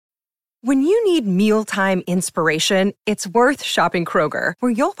When you need mealtime inspiration, it's worth shopping Kroger,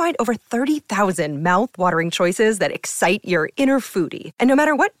 where you'll find over 30,000 mouth-watering choices that excite your inner foodie. And no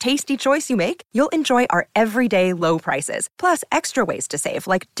matter what tasty choice you make, you'll enjoy our everyday low prices, plus extra ways to save,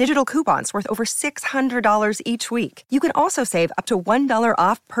 like digital coupons worth over $600 each week. You can also save up to $1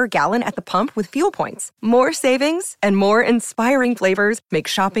 off per gallon at the pump with fuel points. More savings and more inspiring flavors make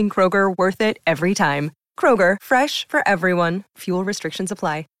shopping Kroger worth it every time. Kroger, fresh for everyone. Fuel restrictions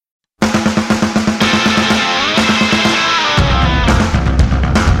apply.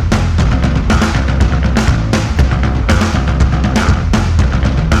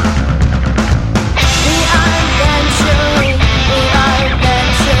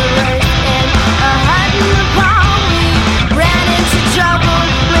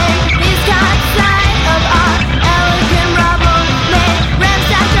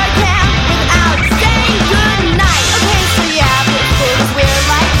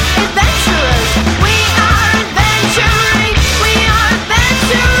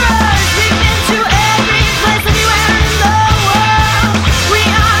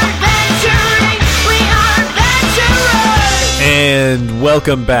 And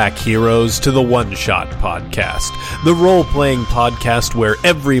welcome back, heroes, to the One Shot Podcast, the role-playing podcast where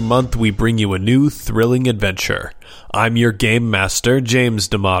every month we bring you a new thrilling adventure. I'm your game master, James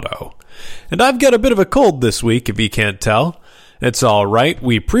D'Amato. And I've got a bit of a cold this week, if you can't tell. It's alright,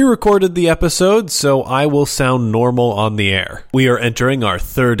 we pre-recorded the episode, so I will sound normal on the air. We are entering our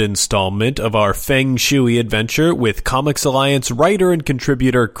third installment of our Feng Shui adventure with Comics Alliance writer and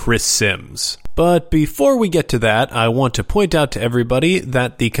contributor Chris Sims. But before we get to that, I want to point out to everybody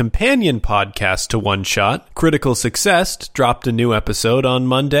that the companion podcast to One Shot, Critical Success, dropped a new episode on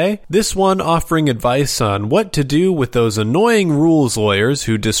Monday. This one offering advice on what to do with those annoying rules lawyers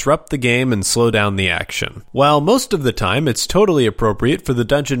who disrupt the game and slow down the action. While most of the time it's totally appropriate for the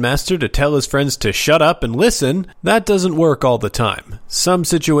Dungeon Master to tell his friends to shut up and listen, that doesn't work all the time. Some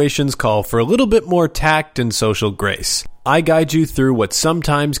situations call for a little bit more tact and social grace. I guide you through what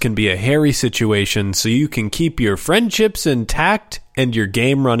sometimes can be a hairy situation so you can keep your friendships intact and your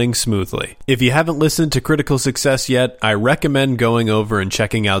game running smoothly. If you haven't listened to Critical Success yet, I recommend going over and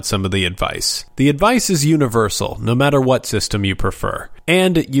checking out some of the advice. The advice is universal, no matter what system you prefer.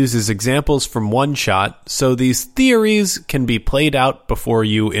 And it uses examples from One Shot, so these theories can be played out before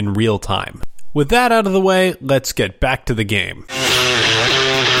you in real time. With that out of the way, let's get back to the game.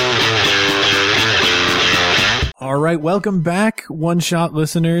 All right, welcome back, One Shot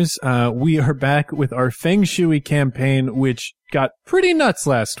listeners. We are back with our Feng Shui campaign, which got pretty nuts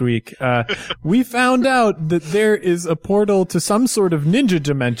last week. We found out that there is a portal to some sort of ninja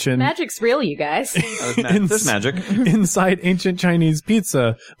dimension. Magic's real, you guys. There's magic. Inside ancient Chinese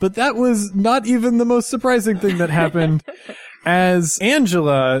pizza. But that was not even the most surprising thing that happened. As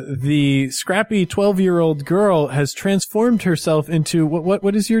Angela, the scrappy 12-year-old girl, has transformed herself into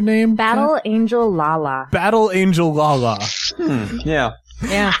what is your name? Battle Angel Lala. Battle Angel Lala. Yeah.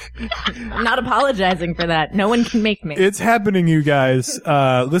 Yeah. I'm not apologizing for that. No one can make me. It's happening, you guys.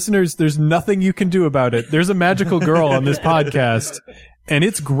 Listeners, there's nothing you can do about it. There's a magical girl on this podcast, and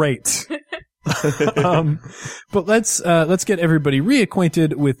it's great. But let's get everybody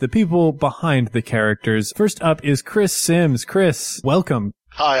reacquainted with the people behind the characters. First up is Chris Sims. Chris, welcome.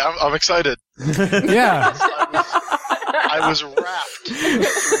 Hi, I'm excited. Yeah. I was wrapped through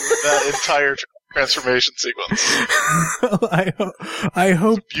that entire transformation sequence. I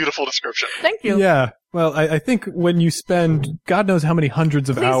hope. Beautiful description. Thank you. Yeah. Well, I think when you spend God knows how many hundreds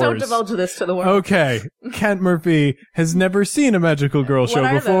of Please hours. don't divulge this to the world. Okay. Kent Murphy has never seen a magical girl show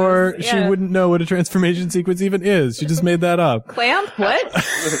What are before. those? She Yeah. wou't know what a transformation sequence even is. She just made that up. Clamp? What?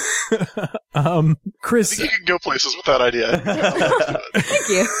 Chris. I think you can go places with that idea. Thank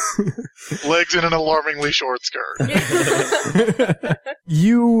you. Legs in an alarmingly short skirt.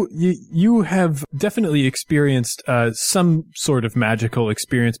 You have definitely experienced some sort of magical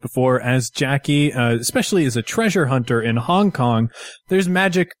experience before as Jackie, especially as a treasure hunter in Hong Kong. There's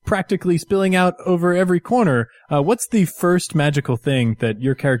magic practically spilling out over every corner. What's the first magical thing that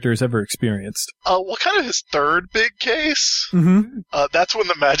your character has ever experienced? Well, kind of his third big case. Mm-hmm. That's when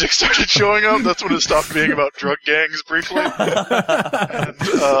the magic started showing up. That's when it stopped being about drug gangs briefly. And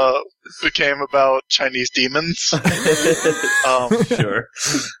became about Chinese demons. Sure.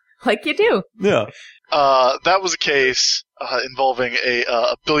 Like you do. Yeah. That was a case involving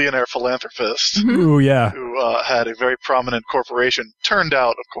a billionaire philanthropist Ooh, yeah. who had a very prominent corporation. Turned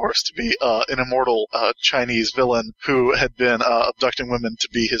out, of course, to be an immortal Chinese villain who had been abducting women to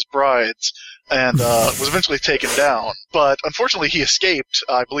be his brides and was eventually taken down. But unfortunately, he escaped,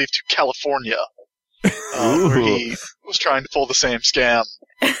 I believe, to California. where he was trying to pull the same scam,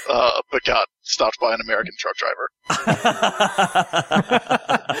 but got stopped by an American truck driver.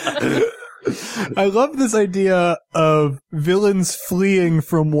 I love this idea of villains fleeing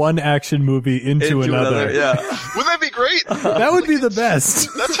from one action movie into another. Yeah. Wouldn't that be great? That would be the best.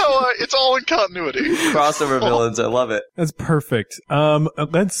 That's how it's all in continuity. Crossover villains. I love it. That's perfect.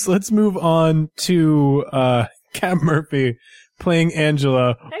 Let's move on to Cap Murphy playing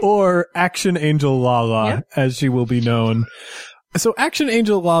Angela, or Action Angel Lala, as she will be known. So Action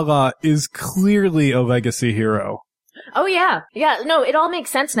Angel Lala is clearly a legacy hero. Oh, yeah. Yeah, no, it all makes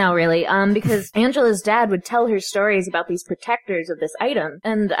sense now, really, because Angela's dad would tell her stories about these protectors of this item,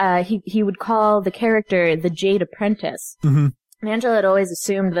 and he would call the character the Jade Apprentice. Mm-hmm. And Angela had always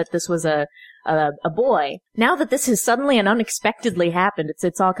assumed that this was a boy. Now that this has suddenly and unexpectedly happened,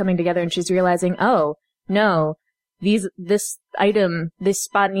 it's all coming together, and she's realizing, oh, no, this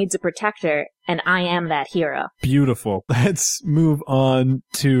spot needs a protector, and I am that hero. Beautiful. Let's move on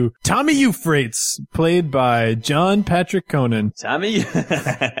to Tommy Euphrates, played by John Patrick Conan. Tommy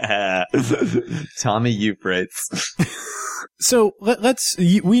Euphrates. So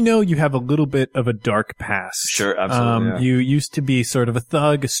we know you have a little bit of a dark past. Sure, absolutely. You used to be sort of a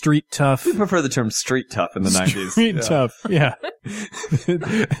thug, a street tough. We prefer the term street tough in the 90s. Street tough, yeah.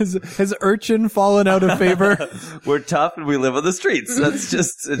 Has urchin fallen out of favor? We're tough and we live on the streets. That's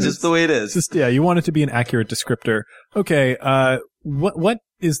just the way it is. You want it to be an accurate descriptor. Okay, what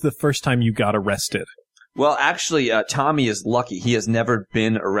is the first time you got arrested? Well, actually, Tommy is lucky. He has never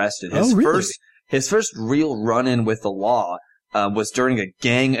been arrested. His first real run-in with the law was during a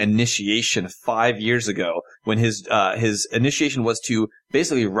gang initiation 5 years ago, when his initiation was to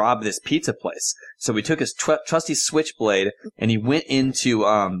basically rob this pizza place. So he took his trusty switchblade and he went into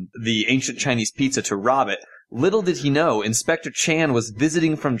the ancient Chinese pizza to rob it. Little did he know, Inspector Chan was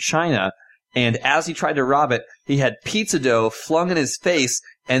visiting from China, and as he tried to rob it, he had pizza dough flung in his face,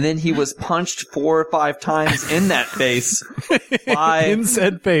 and then he was punched 4 or 5 times in that face in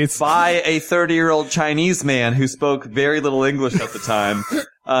said face by a 30-year-old Chinese man who spoke very little English at the time,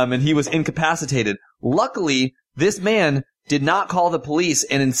 and he was incapacitated. Luckily, this man did not call the police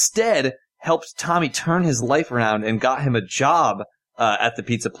and instead helped Tommy turn his life around and got him a job at the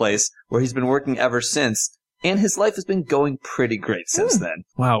pizza place, where he's been working ever since. And his life has been going pretty great since then.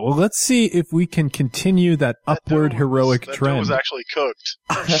 Wow. Well, let's see if we can continue that upward heroic trend. That was actually cooked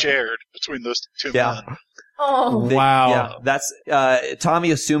and shared between those two men. Oh. Wow. Yeah, that's Tommy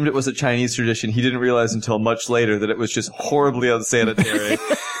assumed it was a Chinese tradition. He didn't realize until much later that it was just horribly unsanitary,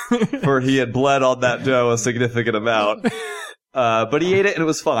 for he had bled on that dough a significant amount. But he ate it and it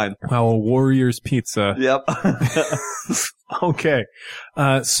was fine. Wow, a warrior's pizza. Yep. Okay.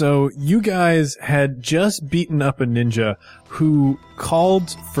 So you guys had just beaten up a ninja who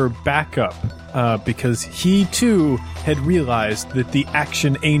called for backup, because he too had realized that the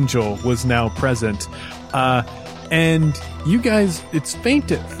Action Angel was now present. And you guys, it's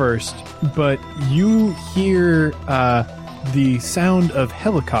faint at first, but you hear, the sound of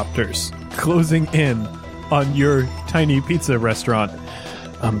helicopters closing in on your tiny pizza restaurant.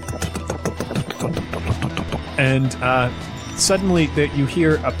 And suddenly that you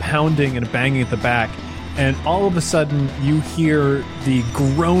hear a pounding and a banging at the back, and all of a sudden you hear the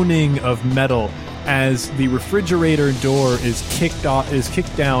groaning of metal as the refrigerator door is kicked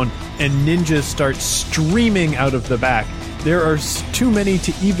down, and ninjas start streaming out of the back. There are too many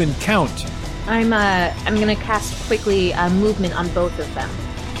to even count. I'm gonna cast quickly movement on both of them.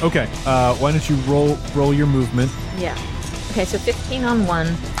 Okay, why don't you roll your movement? Yeah. Okay, so 15 on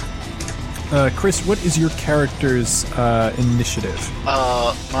one. Chris, what is your character's initiative?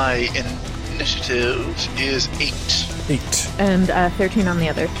 My initiative is 8. 8. And 13 on the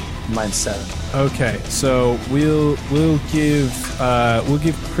other. Mine's 7. Okay, so we'll give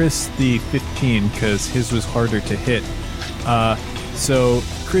Chris the 15 because his was harder to hit. So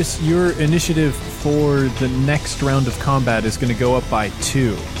Chris, your initiative for the next round of combat is going to go up by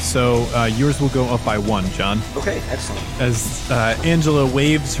 2. So yours will go up by 1, John. Okay, excellent. As Angela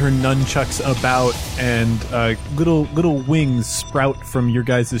waves her nunchucks about and little wings sprout from your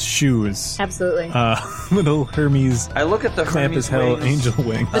guys' shoes. Absolutely. Little Hermes. I look at the clamp Hermes as hell wings, angel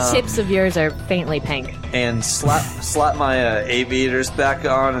wing. The tips of yours are faintly pink. and slap my aviators back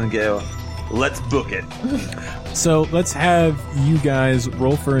on and go, let's book it. So let's have you guys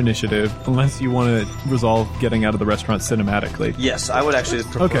roll for initiative, unless you want to resolve getting out of the restaurant cinematically. Yes, I would actually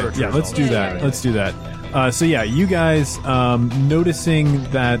prefer Okay, to yeah, resolve let's do it. that. Yeah. Let's do that. So yeah, you guys, noticing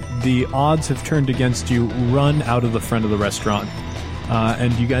that the odds have turned against you, run out of the front of the restaurant.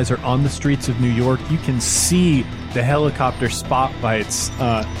 And you guys are on the streets of New York. You can see the helicopter spotlights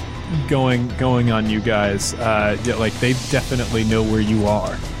going on you guys. Yeah, like they definitely know where you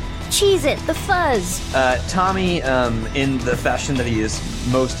are. Cheese it, the fuzz. Tommy, in the fashion that he is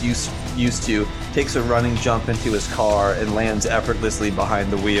most used to, takes a running jump into his car and lands effortlessly behind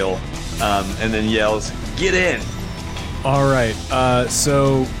the wheel, and then yells, "Get in!" All right.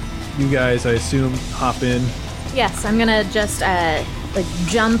 So you guys, I assume, hop in. Yes, I'm gonna just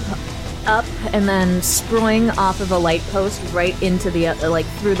jump up and then spring off of a light post right into the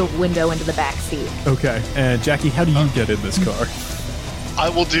through the window into the back seat. Okay. And Jackie, how do you get in this car? I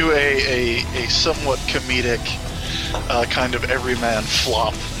will do a somewhat comedic kind of everyman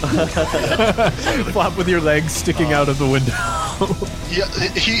flop. Flop with your legs sticking out of the window. Yeah,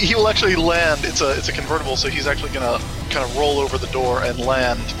 he will actually land. It's a convertible, so he's actually gonna kind of roll over the door and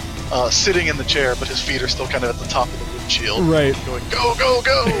land sitting in the chair, but his feet are still kind of at the top of the windshield. Right. Going go go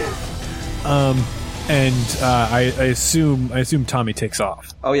go. I assume Tommy takes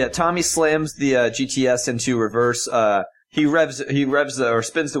off. Oh yeah, Tommy slams the GTS into reverse. He revs or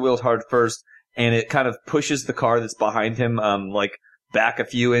spins the wheels hard first, and it kind of pushes the car that's behind him back a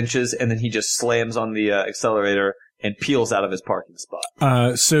few inches, and then he just slams on the accelerator and peels out of his parking spot.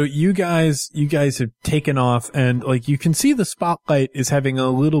 So you guys have taken off, and you can see the spotlight is having a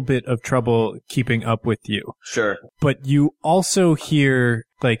little bit of trouble keeping up with you. Sure. But you also hear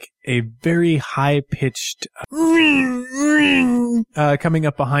a very high-pitched coming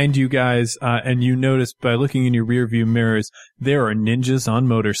up behind you guys, and you notice by looking in your rearview mirrors, there are ninjas on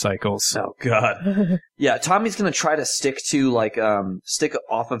motorcycles. Oh God. Yeah, Tommy's gonna try to stick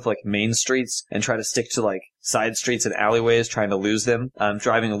off of main streets and try to stick to side streets and alleyways, trying to lose them.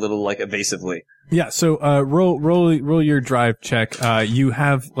 Driving a little evasively. Yeah, so roll your drive check. You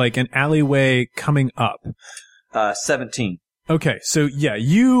have an alleyway coming up. 17. Okay, so yeah,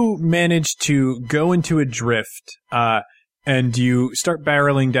 you manage to go into a drift, and you start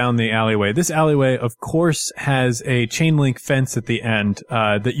barreling down the alleyway. This alleyway, of course, has a chain link fence at the end,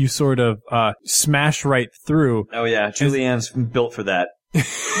 that you sort of, smash right through. Oh yeah, Julianne's built for that.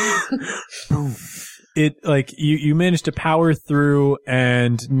 It, you manage to power through,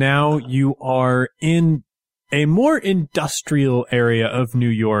 and now you are in a more industrial area of New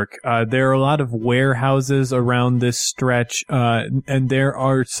York. There are a lot of warehouses around this stretch, and there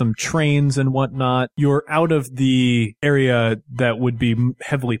are some trains and whatnot. You're out of the area that would be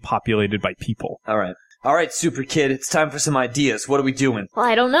heavily populated by people. All right, super kid, it's time for some ideas. What are we doing? Well,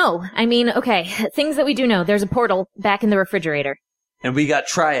 I don't know. I mean, okay, things that we do know. There's a portal back in the refrigerator. And we got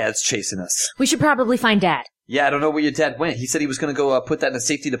triads chasing us. We should probably find Dad. Yeah, I don't know where your dad went. He said he was going to go put that in a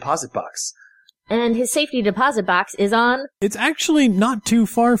safety deposit box. And his safety deposit box is on? It's actually not too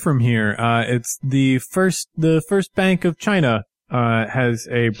far from here. It's the first Bank of China, has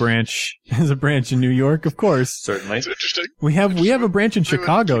a branch in New York, of course. Certainly. That's interesting. We have a branch in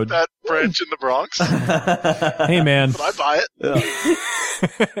Chicago. Keep that branch in the Bronx. Hey man. But I buy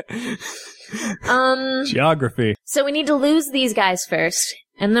it. Geography. So we need to lose these guys first,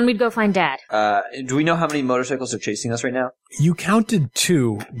 and then we'd go find Dad. Do we know how many motorcycles are chasing us right now? You counted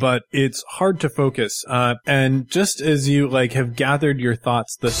 2, but it's hard to focus. And just as you have gathered your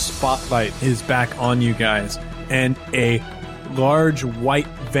thoughts, the spotlight is back on you guys, and a large white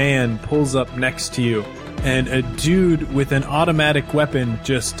van pulls up next to you, and a dude with an automatic weapon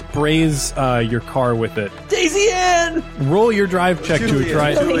just sprays your car with it. Daisy Ann! Roll your drive check to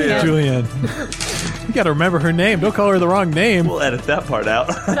try Julianne. You gotta remember her name. Don't call her the wrong name. We'll edit that part out.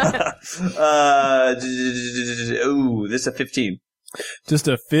 Ooh, this is a 15. Just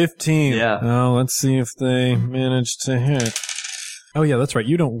a 15. Yeah. Oh, let's see if they manage to hit. Oh yeah, that's right.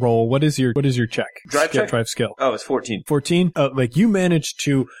 You don't roll. What is your check? Drive check? Drive skill. Oh, it's 14. 14? You managed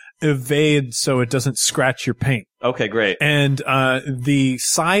to evade so it doesn't scratch your paint. Okay, great. And the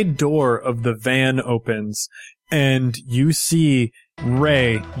side door of the van opens, and you see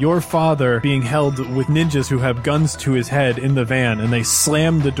Ray, your father, being held with ninjas who have guns to his head in the van, and they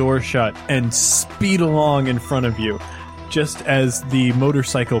slam the door shut and speed along in front of you, just as the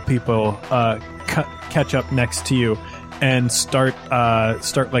motorcycle people catch up next to you and start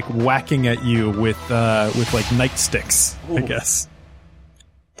whacking at you with nightsticks, I guess.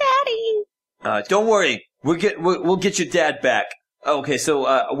 Daddy! Don't worry. We'll get your dad back. Oh, okay,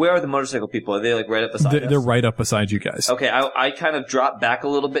 so where are the motorcycle people? Are they right up beside us? They're right up beside you guys. Okay, I kind of drop back a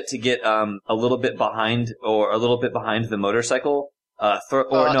little bit to get a little bit behind the motorcycle.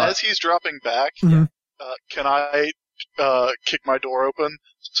 As he's dropping back, mm-hmm. Can I kick my door open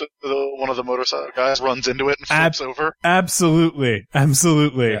so one of the motorcycle guys runs into it and flips over? Absolutely. Yeah.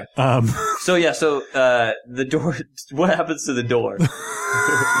 So the door. What happens to the door?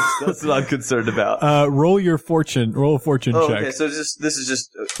 That's what I'm concerned about. Roll a fortune check. Okay, so this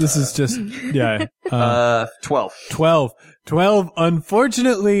is just yeah. 12. 12.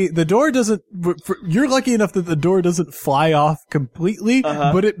 Unfortunately, the door doesn't, you're lucky enough that the door doesn't fly off completely,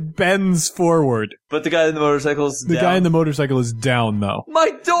 but it bends forward. But the guy in the motorcycle is down. The guy in the motorcycle is down, though.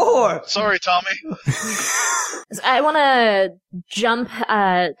 My door! Sorry, Tommy. I want to jump,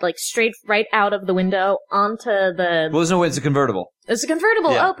 straight right out of the window onto the... Well, there's no way it's a convertible. It's a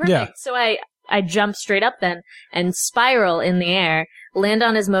convertible. Yeah. Oh, perfect. Yeah. So I jump straight up then and spiral in the air, land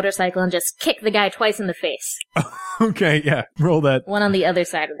on his motorcycle, and just kick the guy twice in the face. Okay, yeah. Roll that. One on the other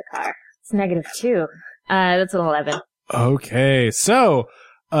side of the car. It's -2. That's an 11. Okay, so,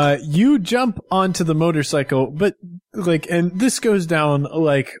 you jump onto the motorcycle, but, and this goes down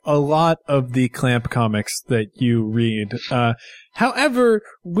like a lot of the Clamp comics that you read. However,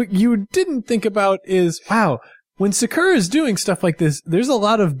 what you didn't think about is, wow, when Sakura is doing stuff like this, there's a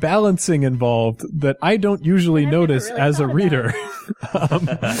lot of balancing involved that I don't usually notice really as a thought reader.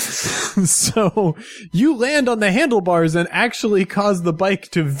 So you land on the handlebars and actually cause the bike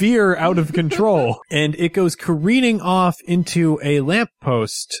to veer out of control, and it goes careening off into a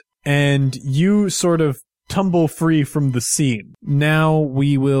lamppost, and you sort of tumble free from the scene. Now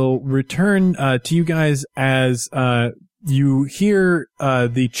we will return to you guys as you hear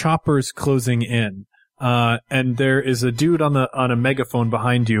the choppers closing in. And there is a dude on a megaphone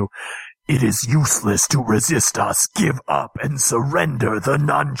behind you. It is useless to resist us. Give up and surrender the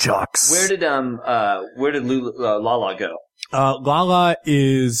nunchucks. Where did Lala go? Lala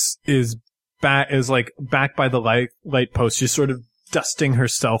is back by the light post. She's sort of dusting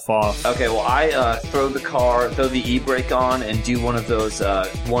herself off. Okay, well, I throw the e-brake on and do one of those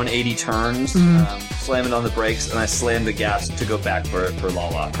 180 turns, slam it on the brakes, and I slam the gas to go back for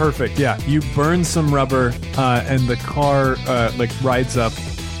Lala. Perfect, yeah. You burn some rubber, and the car, rides up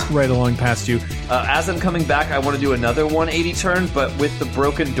right along past you. As I'm coming back, I want to do another 180 turn, but with the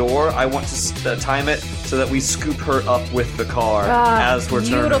broken door, I want to time it so that we scoop her up with the car as we're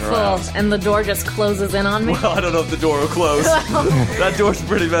turning around. Beautiful. And the door just closes in on me? Well, I don't know if the door will close. That door's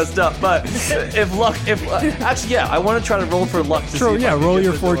pretty messed up, but actually, yeah, I want to try to roll for luck to see if I can roll get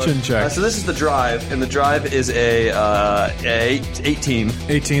your the door. fortune check. So this is the drive, and the drive is a 18.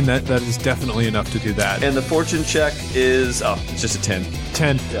 18, that is definitely enough to do that. And the fortune check is, it's just a 10.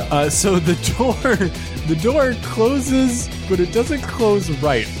 10. Yeah. So the door closes, but it doesn't close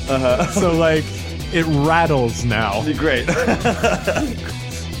right. So it rattles now. Great.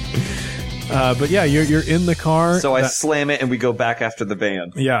 But yeah, you're in the car. So I slam it and we go back after the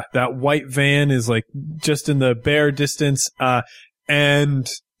van. Yeah, that white van is just in the bare distance, and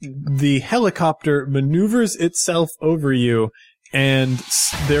the helicopter maneuvers itself over you, and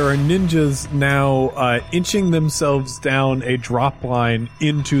there are ninjas now inching themselves down a drop line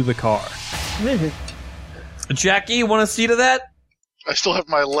into the car. Jackie, you want to see to that? I still have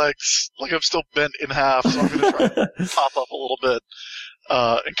my legs, I'm still bent in half, so I'm going to try to pop up a little bit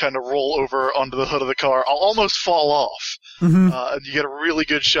and kind of roll over onto the hood of the car. I'll almost fall off, and you get a really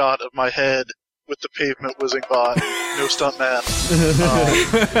good shot of my head with the pavement whizzing by. No stunt man.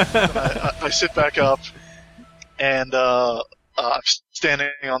 I sit back up, and I'm standing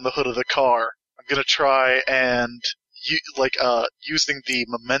on the hood of the car. I'm going to try and, using the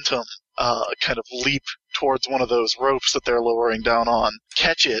momentum, kind of leap towards one of those ropes that they're lowering down on,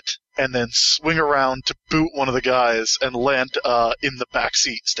 catch it, and then swing around to boot one of the guys and land in the back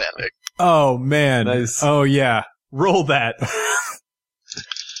seat standing. Oh, man. Nice. Oh, yeah. Roll that.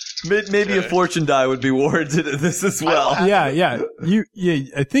 Maybe a fortune die would be warranted in this as well. Yeah.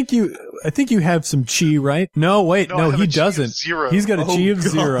 I think you have some chi, right? No, wait, no, he doesn't. He's got a chi of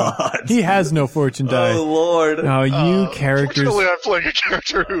 0. He has no fortune die. Oh, Lord. Oh, you characters. Fortunately, I'm playing a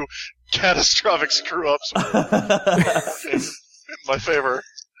character who catastrophic screw-ups in my favor.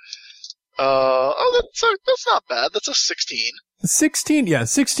 That's not bad. That's a 16. 16, yeah,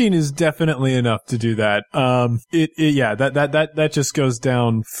 16 is definitely enough to do that. That just goes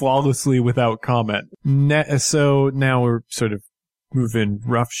down flawlessly without comment. So now we're sort of moving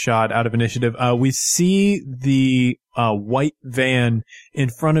roughshod out of initiative. We see the white van in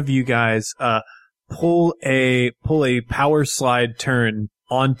front of you guys pull a power slide turn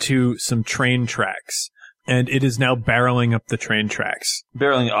onto some train tracks. And it is now barreling up the train tracks.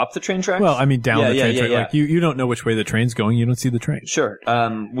 Barreling up the train tracks? Well, I mean down the train track. Yeah. Like you don't know which way the train's going. You don't see the train. Sure.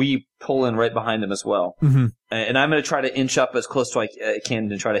 We pull in right behind them as well. Mm-hmm. And I'm going to try to inch up as close to I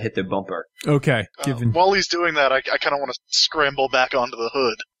can and try to hit their bumper. Okay. While he's doing that, I kind of want to scramble back onto the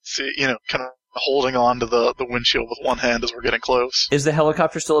hood. See, kind of holding on to the windshield with one hand as we're getting close. Is the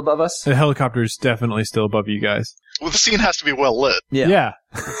helicopter still above us? The helicopter's definitely still above you guys. Well, the scene has to be well lit. Yeah.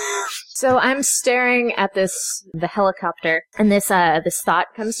 So I'm staring at the helicopter, and this thought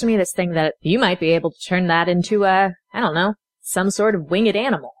comes to me, this thing that you might be able to turn that into I don't know, some sort of winged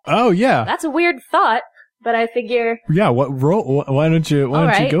animal. Oh, yeah. That's a weird thought, but I figure... Yeah, why don't you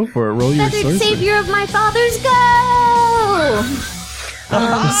go for it? Roll your Feathered sorcery. savior of my father's go!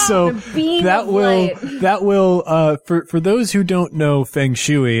 So The beam that of will light. for those who don't know Feng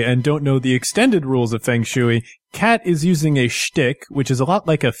Shui and don't know the extended rules of Feng Shui, Kat is using a shtick, which is a lot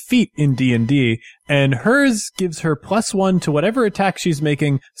like a feat in D&D, and hers gives her +1 to whatever attack she's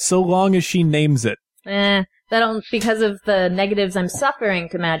making so long as she names it. Because of the negatives I'm suffering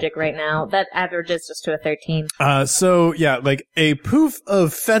to magic right now, that averages just to a 13. So yeah, like a poof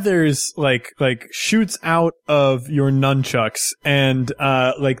of feathers like shoots out of your nunchucks and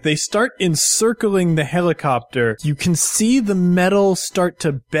like they start encircling the helicopter. You can see the metal start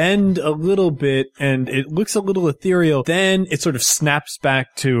to bend a little bit and it looks a little ethereal. Then it sort of snaps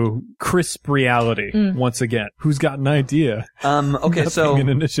back to crisp reality once again. Who's got an idea? Okay, so an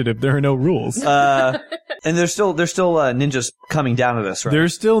initiative. There are no rules. and there's still ninjas coming down to this, right?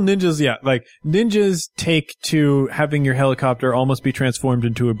 There's still ninjas, yeah. Like, ninjas take to having your helicopter almost be transformed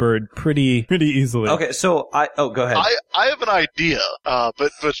into a bird pretty easily. Okay, so go ahead. I have an idea,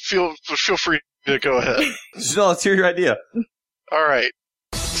 but feel free to go ahead. No, let's hear your idea. All right.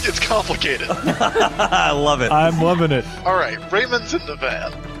 It's complicated. I love it. I'm loving it. All right, Raymond's in the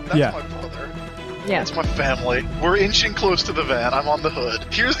van. That's my brother. Yeah. That's my family. We're inching close to the van. I'm on the hood.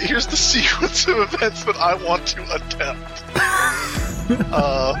 Here's the sequence of events that I want to attempt.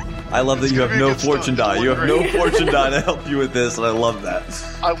 I love that you have no fortune die. You have no fortune die to help you with this, and I love that.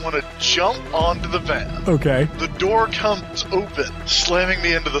 I want to jump onto the van. Okay. The door comes open, slamming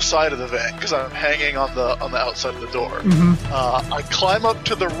me into the side of the van because I'm hanging on the outside of the door. Mm-hmm. I climb up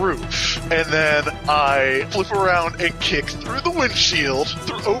to the roof, and then I flip around and kick through the windshield,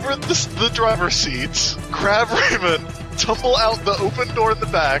 over the driver's seats, grab Raymond, tumble out the open door in the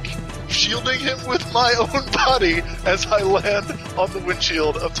back, shielding him with my own body as I land on the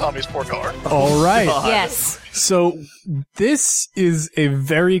windshield of Tommy's poor car. All right. Yes. So this is a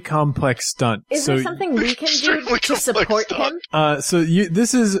very complex stunt. Is there something we can do Extremely to support complex him? So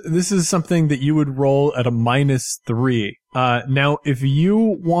this is something that you would roll at a -3. Now, if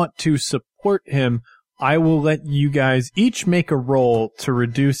you want to support him, I will let you guys each make a roll to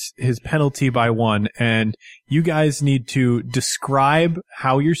reduce his penalty by 1, and you guys need to describe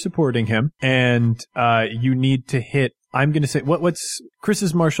how you're supporting him, and you need to hit, I'm going to say, what's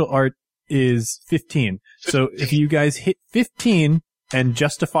Chris's martial art is 15. So if you guys hit 15 and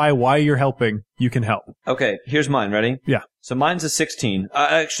justify why you're helping, you can help. Okay, here's mine. Ready? Yeah. So mine's a 16.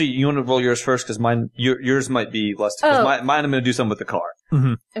 Actually, you want to roll yours first because yours might be less. Because mine, I'm going to do something with the car.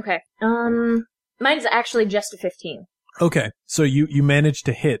 Mm-hmm. Okay. Mine's actually just a 15. Okay, so you managed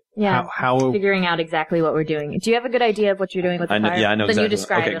to hit. Yeah. How Figuring out exactly what we're doing. Do you have a good idea of what you're doing with the car? Yeah, I know then exactly. you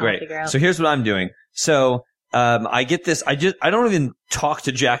describe okay, it great. I'll figure out. So here's what I'm doing. So I get this. I don't even talk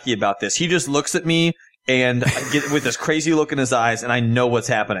to Jackie about this. He just looks at me and I get with this crazy look in his eyes, and I know what's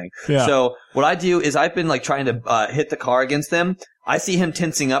happening. Yeah. So what I do is I've been like trying to hit the car against them. I see him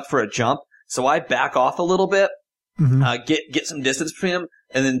tensing up for a jump, so I back off a little bit, get some distance between him,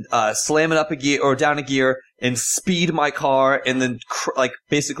 and then slam it up a gear or down a gear and speed my car, and then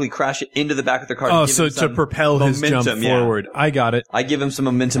basically crash it into the back of the car. Oh, so to propel his jump forward. Yeah. I got it. I give him some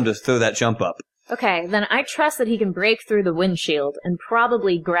momentum to throw that jump up. Okay, then I trust that he can break through the windshield and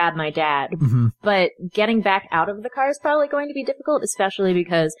probably grab my dad. Mm-hmm. But getting back out of the car is probably going to be difficult, especially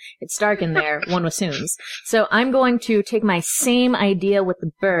because it's dark in there, one assumes. So I'm going to take my same idea with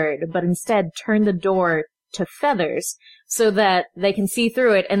the bird, but instead turn the door to feathers so that they can see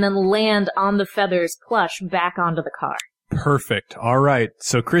through it and then land on the feathers plush back onto the car. Perfect. All right.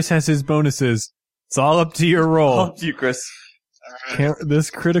 So Chris has his bonuses. It's all up to your roll. All up to you, Chris. This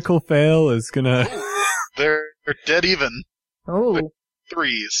critical fail is gonna... They're dead even. Oh.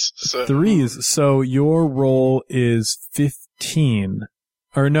 Threes. So. 3s. So your roll is 15.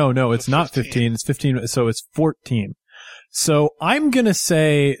 Or no, it's not 15. It's 15, so it's 14. So I'm gonna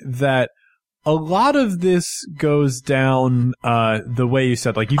say that a lot of this goes down the way you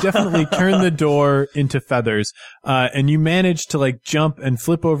said. Like, you definitely turn the door into feathers, and you manage to, like, jump and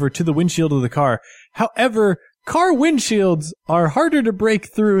flip over to the windshield of the car. However, car windshields are harder to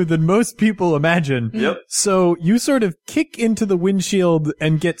break through than most people imagine. Yep. So you sort of kick into the windshield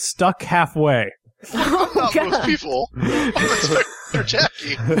and get stuck halfway. Oh, Not God. most people. Inspector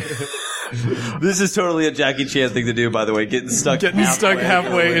Jackie. This is totally a Jackie Chan thing to do, by the way. Getting stuck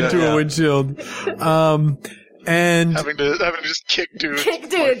halfway into a windshield. And having to just kick dudes. Kick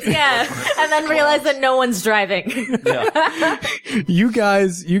dudes, yeah. And then realize that no one's driving. Yeah. You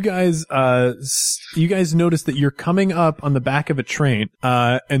guys notice that you're coming up on the back of a train,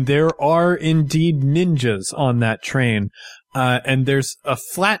 and there are indeed ninjas on that train. And there's a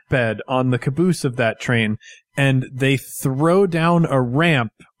flatbed on the caboose of that train, and they throw down a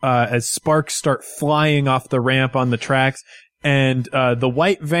ramp, as sparks start flying off the ramp on the tracks, and, the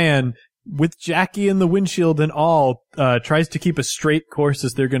white van, with Jackie in the windshield and all, tries to keep a straight course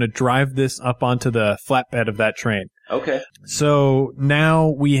as they're going to drive this up onto the flatbed of that train. Okay. So now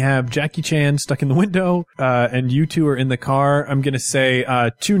we have Jackie Chan stuck in the window, and you two are in the car. I'm going to say, 2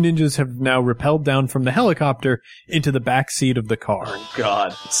 ninjas have now rappelled down from the helicopter into the back seat of the car. Oh,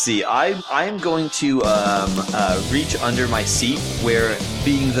 God. Let's see, I'm going to, reach under my seat where,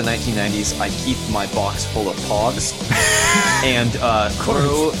 being the 1990s, I keep my box full of Pogs. And,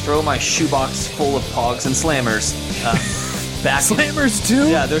 throw my shoebox full of Pogs and Slammers, back Slammers too?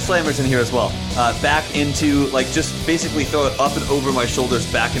 Yeah, there's Slammers in here as well. Back into, just basically throw it up and over my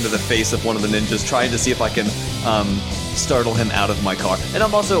shoulders back into the face of one of the ninjas, trying to see if I can startle him out of my car. And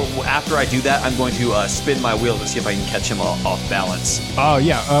I'm also, after I do that, I'm going to spin my wheel to see if I can catch him off balance. Oh,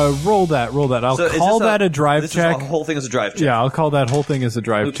 yeah. Roll that. I'll call that a drive check. The whole thing is a drive check. Yeah, I'll call that whole thing as a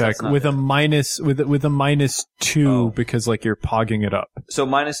drive check with a -2 because, you're pogging it up. So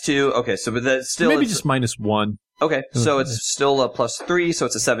 -2. Okay, so but that's still... Maybe just -1. Okay, so it's still a +3, so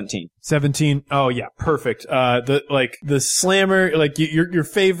it's a 17. 17. Oh yeah, perfect. The slammer, your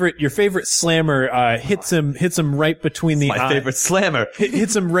favorite slammer, hits him right between the eye. My favorite slammer.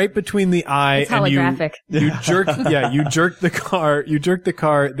 Hits him right between the eye. It's holographic. And you jerk the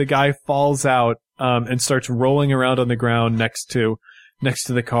car. The guy falls out, and starts rolling around on the ground next to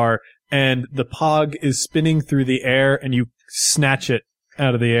the car. And the Pog is spinning through the air, and you snatch it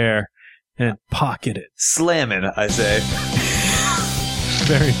out of the air. And pocket it. Slamming, I say.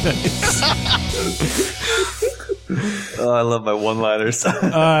 Very nice. Oh, I love my one-liners.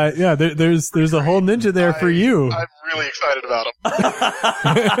 Yeah, there's a whole ninja there for you. I'm really excited about him.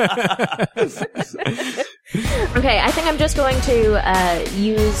 Okay, I think I'm just going to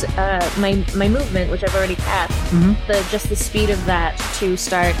use my movement, which I've already cast, the speed of that to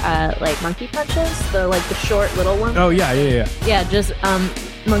start monkey punches, the short little one. Oh yeah. Yeah, just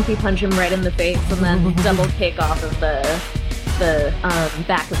monkey punch him right in the face and then double kick off of the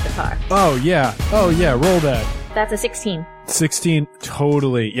back of the car. Oh yeah, roll that. That's a 16. 16,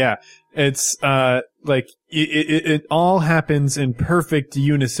 totally, yeah. It's, it all happens in perfect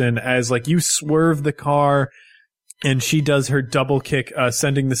unison as, you swerve the car and she does her double kick,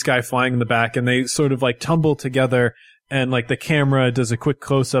 sending this guy flying in the back, and they sort of, tumble together, and, the camera does a quick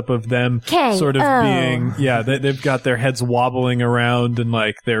close-up of them sort of being, they've got their heads wobbling around and,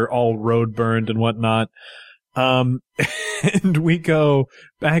 they're all road burned and whatnot. And we go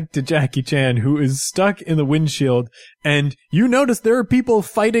back to Jackie Chan, who is stuck in the windshield, and you notice there are people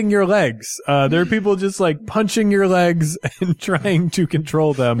fighting your legs. There are people just punching your legs and trying to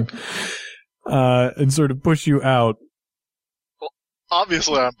control them, and sort of push you out. Well,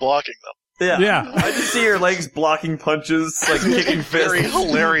 obviously I'm blocking them. Yeah. I just see your legs blocking punches, kicking fists. Very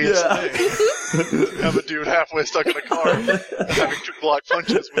hilarious thing. Have a dude halfway stuck in a car having to block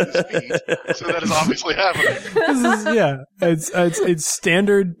punches with his feet. So that is obviously happening. It's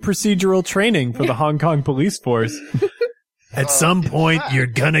standard procedural training for the Hong Kong police force. At some point, you're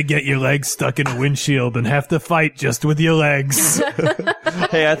gonna get your legs stuck in a windshield and have to fight just with your legs.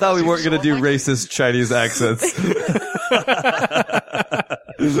 Hey, I thought we weren't gonna do racist Chinese accents.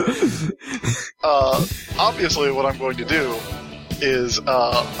 Obviously what I'm going to do is,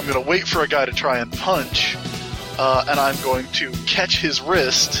 I'm going to wait for a guy to try and punch, and I'm going to catch his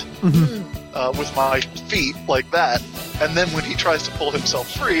wrist, with my feet like that, and then when he tries to pull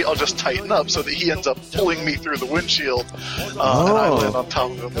himself free, I'll just tighten up so that he ends up pulling me through the windshield, and I land on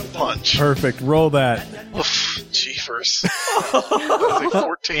top of him with a punch. Perfect. Roll that. Oof, jeepers. That's a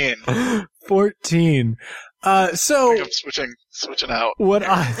 14. 14. So I think I'm switching out. What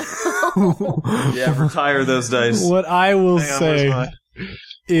retire those dice. What I will say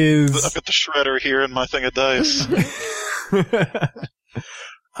is, I've got the shredder here in my thing of dice.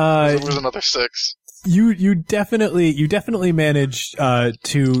 There's another 6. You definitely managed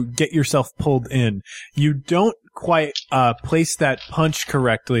to get yourself pulled in. You don't quite place that punch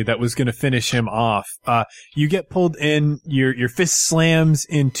correctly that was going to finish him off. You get pulled in, your fist slams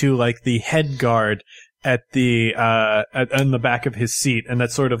into the head guard at the on the back of his seat, and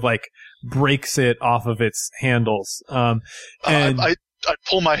that sort of breaks it off of its handles. And I I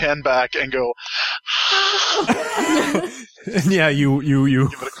pull my hand back and go. Yeah, you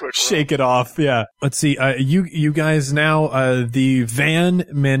Give it a quick shake it off. Yeah. Let's see. You guys now, the van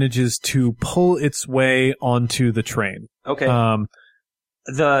manages to pull its way onto the train. Okay.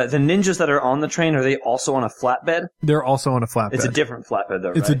 The ninjas that are on the train, are they also on a flatbed? They're also on a flatbed. It's a different flatbed,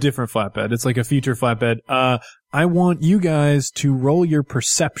 though, It's a right? different flatbed. It's like a feature flatbed. I want you guys to roll your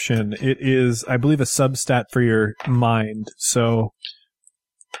perception. It is, I believe, a substat for your mind. So.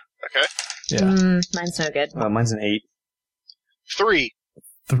 Okay. Yeah. Mine's no good. Mine's an 8. 3.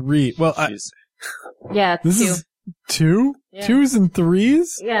 3. Well, Jeez. Yeah, this 2. is 2? Yeah. 2s and 3s?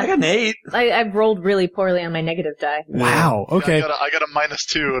 Yeah. I got an 8. I rolled really poorly on my negative die. Wow. Okay. Yeah, I got a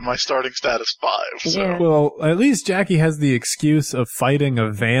 -2 and my starting stat is 5. So. Yeah. Well, at least Jackie has the excuse of fighting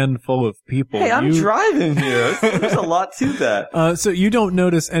a van full of people. Hey, I'm driving here. There's a lot to that. So you don't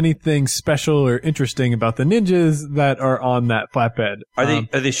notice anything special or interesting about the ninjas that are on that flatbed. Are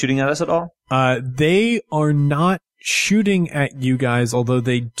they shooting at us at all? They are not shooting at you guys, although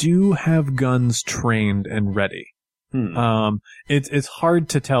they do have guns trained and ready. It's hard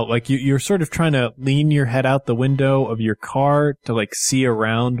to tell. Like you're sort of trying to lean your head out the window of your car to like see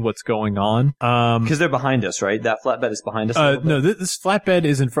around what's going on. Because they're behind us, right? That flatbed is behind us. No, this flatbed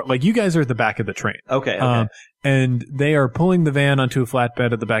is in front. Like you guys are at the back of the train. Okay. And they are pulling the van onto a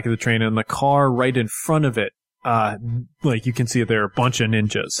flatbed at the back of the train, and the car right in front of it. Like you can see there are a bunch of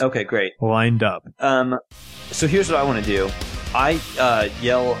ninjas. Okay, great. Lined up. So here's what I want to do. I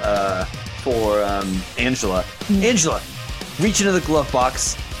yell for Angela. Angela, reach into the glove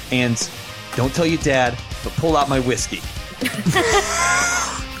box and don't tell your dad, but pull out my whiskey.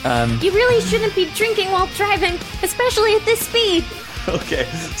 You really shouldn't be drinking while driving, especially at this speed. Okay,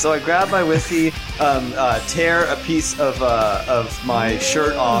 so I grab my whiskey, tear a piece of my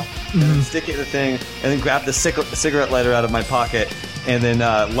shirt off, and then stick it in the thing, and then grab the cigarette lighter out of my pocket, and then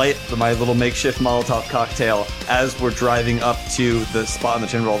light my little makeshift Molotov cocktail as we're driving up to the spot on the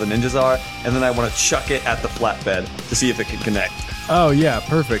train where all the ninjas are, and then I want to chuck it at the flatbed to see if it can connect. Oh yeah,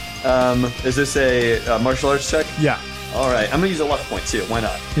 perfect. Is this a martial arts check? Yeah. All right, I'm gonna use a luck point too. Why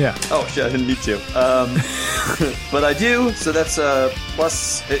not? Yeah. Oh shit, I didn't need to. But I do. So that's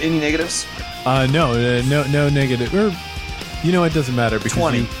plus any negatives. No negative. Or, you know, it doesn't matter because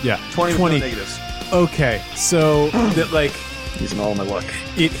 20. 20 with no negatives. Okay, so that like Using all my luck.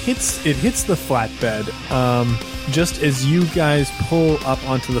 it hits the flatbed. Just as you guys pull up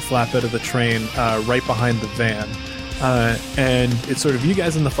onto the flatbed of the train, right behind the van. And it's sort of you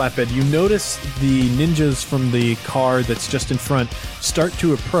guys in the flatbed. You notice the ninjas from the car that's just in front start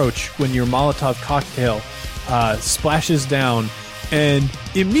to approach when your Molotov cocktail splashes down, and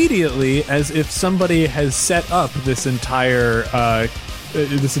immediately, as if somebody has set up this entire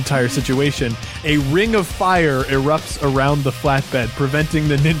situation, a ring of fire erupts around the flatbed, preventing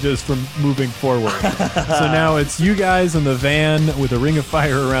the ninjas from moving forward. So now it's you guys in the van with a ring of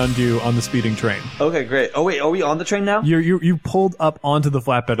fire around you on the speeding train. Okay, great. Oh wait, are we on the train now? You pulled up onto the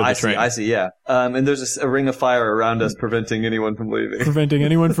flatbed of the train. I see, yeah. And there's a ring of fire around us preventing anyone from leaving. Preventing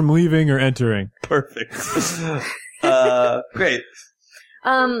anyone from leaving or entering. Perfect. Great.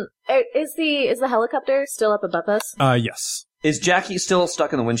 Is the helicopter still up above us? Yes. Is Jackie still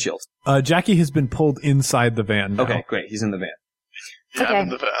stuck in the windshield? Jackie has been pulled inside the van now. Okay, great. He's in the van. Yeah, Okay. I'm in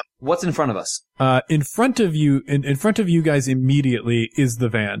the van. What's in front of us? In front of you, in front of you guys immediately is the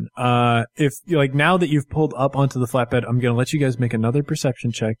van. If like now that you've pulled up onto the flatbed, I'm gonna let you guys make another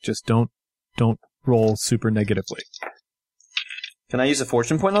perception check. Just don't roll super negatively. Can I use a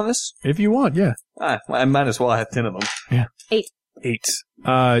fortune point on this? If you want, yeah. I might as well. I have 10 of them. Yeah. 8.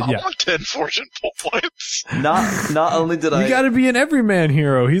 I Yeah. want 10 fortune points. Not only did You I gotta be an everyman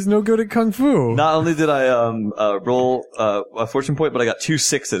hero. He's no good at kung fu. not only did I roll a fortune point, but I got 2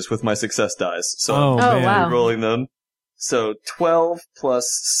 6s with my success dice. So Oh, Oh, man. wow. I'm rolling them. So 12 plus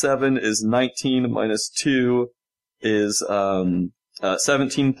 7 is 19 minus 2 is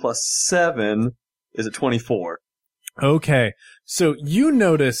 17 plus 7 is a 24. Okay. So you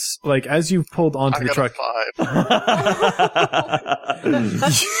notice, like, as you've pulled onto I the got truck, a 5.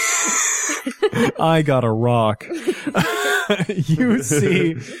 I got a rock. You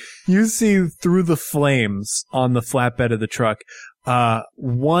see through the flames on the flatbed of the truck.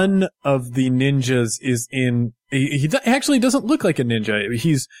 One of the ninjas is he actually doesn't look like a ninja.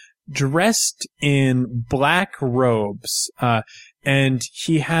 He's dressed in black robes, and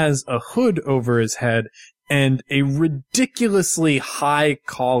he has a hood over his head and a ridiculously high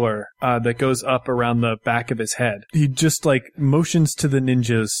collar that goes up around the back of his head. He just like motions to the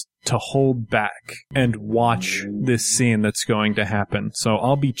ninjas to hold back and watch this scene that's going to happen. So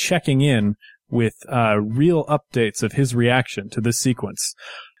I'll be checking in with real updates of his reaction to this sequence.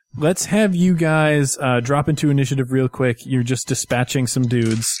 Let's have you guys drop into initiative real quick. You're just dispatching some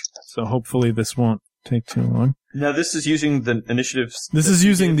dudes, so hopefully this won't take too long. Now, this is using the initiatives. This is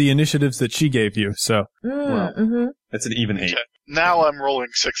using the initiatives that she gave you, so. That's an even 8. Okay. Now I'm rolling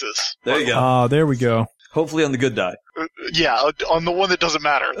 6s. There you go. There we go. Hopefully on the good die. Yeah, on the one that doesn't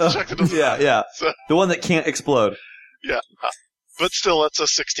matter. The check that doesn't matter. Yeah. So, The one that can't explode. yeah. But still, that's a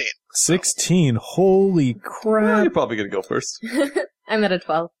 16. 16. Holy Well, crap. you're probably going to go first. I'm at a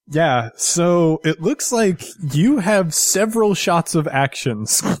 12. Yeah, so it looks like you have several shots of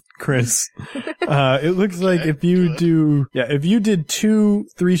actions, Chris. It looks like if you did 2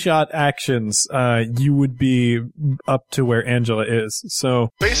 3-shot actions, you would be up to where Angela is. So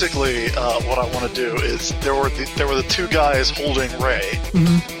Basically, what I want to do is there were the 2 guys holding Ray in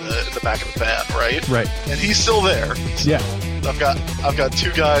the back of the van, right? right, And he's still there. yeah, I've got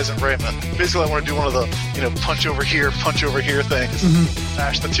 2 guys and Raymond. Basically, I want to do one of the punch over here things.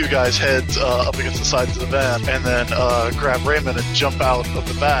 Smash the 2 guys' heads up against the sides of the van, and then grab Raymond and jump out of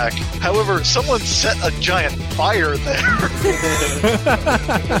the back. However, someone set a giant fire there.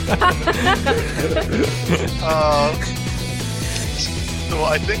 So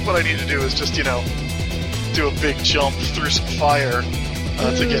I think what I need to do is just do a big jump through some fire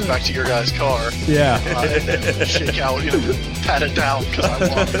to get back to your guys' car. yeah. And shake out, pat it down because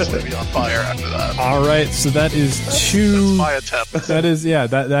I want this to be on fire after that. All right, so that is 2. That's my attempt. That is, yeah,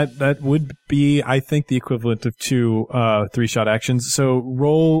 that would be, I think, the equivalent of 2 3-shot actions. So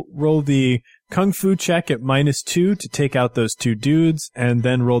roll the Kung Fu check at -2 to take out those 2 dudes, and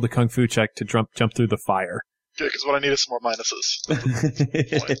then roll the Kung Fu check to jump through the fire. Yeah, because what I need is some more minuses.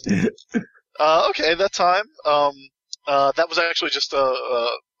 Okay, that time. That was actually just a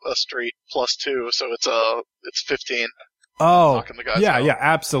straight +2, so it's 15. Oh, Knocking the guys yeah, out. yeah,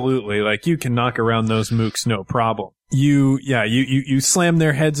 absolutely. Like, you can knock around those mooks, no problem. You slam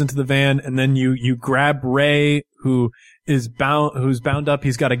their heads into the van, and then you grab Ray, who's bound up.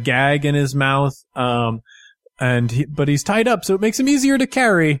 He's got a gag in his mouth, but he's tied up, so it makes him easier to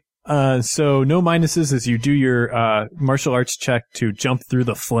carry. So no minuses as you do your martial arts check to jump through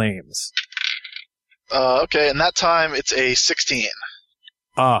the flames. Okay, and that time it's a 16.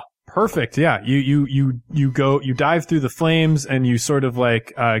 Perfect. Yeah. You dive through the flames and you sort of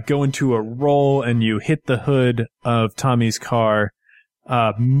like, go into a roll and you hit the hood of Tommy's car,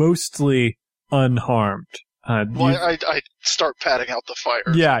 mostly unharmed. I start patting out the fire.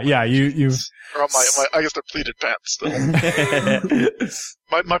 Yeah. You Or I guess they're pleated pants still.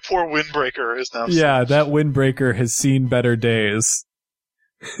 my poor windbreaker is now. yeah, that windbreaker has seen better days.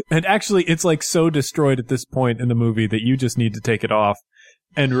 And actually, it's like so destroyed at this point in the movie that you just need to take it off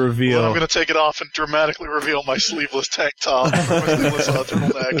and reveal. Well, I'm going to take it off and dramatically reveal my sleeveless tank top, my sleeveless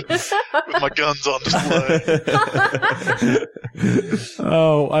turtleneck, with my guns on display.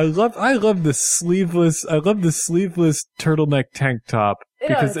 Oh, I love the sleeveless. I love the sleeveless turtleneck tank top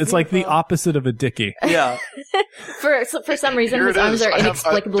because it's like the opposite of a dickie. Yeah. For some reason, Here his it arms is. are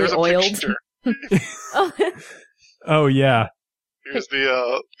inexplicably there's a oiled. picture. Oh yeah. Here's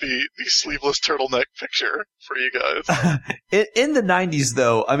the sleeveless turtleneck picture for you guys. In the 90s,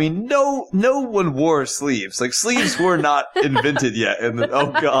 though, I mean, no one wore sleeves. Like, sleeves were not invented yet.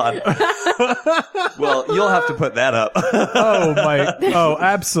 Oh, God. Well, you'll have to put that up. Oh,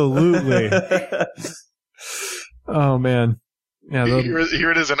 absolutely. Oh, man. Yeah.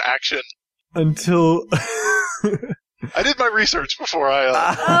 Here it is in action. Until... I did my research before I...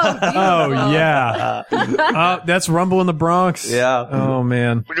 Oh, yeah. That's Rumble in the Bronx. Yeah. Oh,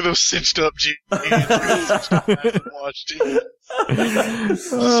 man. Look at those cinched up jeans. Watch jeans.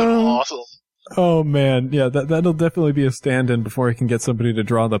 So awesome. Oh, man. Yeah, that'll definitely be a stand-in before I can get somebody to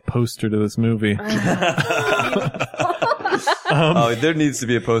draw the poster to this movie. There needs to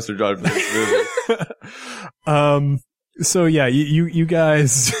be a poster drawn for this movie. So, yeah, you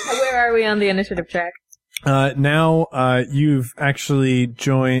guys... Where are we on the initiative track? Now, you've actually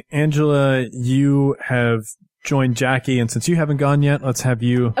joined Angela. You have joined Jackie, and since you haven't gone yet, let's have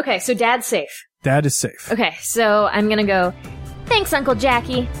you. Okay, so Dad's safe. Dad is safe. Okay, so I'm gonna go, thanks, Uncle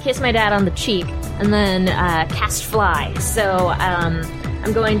Jackie, kiss my dad on the cheek, and then cast fly. So I'm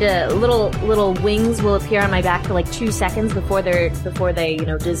going to little wings will appear on my back for like 2 seconds before they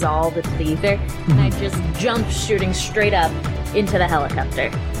dissolve into the ether, and I just jump shooting straight up into the helicopter.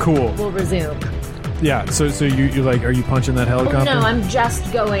 Cool. We'll resume. Yeah. So you like, are you punching that helicopter? No, I'm just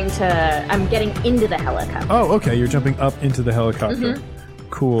I'm getting into the helicopter. Oh, okay. You're jumping up into the helicopter. Mm-hmm.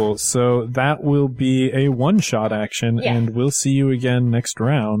 Cool. So that will be a one-shot action, and we'll see you again next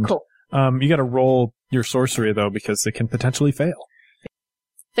round. Cool. You got to roll your sorcery though, because it can potentially fail.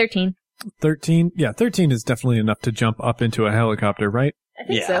 13. 13? Yeah, 13 is definitely enough to jump up into a helicopter, right? I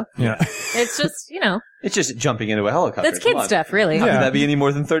think Yeah. so. Yeah. It's just, It's just jumping into a helicopter. that's kid Come on. stuff, really. How Yeah. could that be any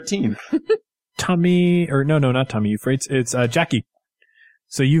more than 13? Tommy, or no, not Tommy Euphrates. It's Jackie.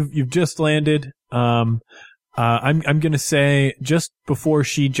 So you've just landed. I'm gonna say just before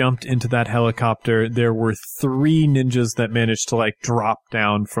she jumped into that helicopter, there were 3 ninjas that managed to like drop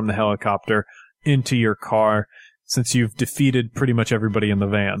down from the helicopter into your car. Since you've defeated pretty much everybody in the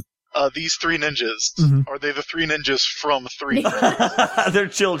van. These 3 ninjas, Mhm. are they the 3 ninjas from 3? They're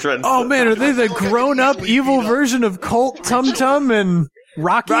children. Oh man, are they the grown-up evil version of Colt, Tum Tum, and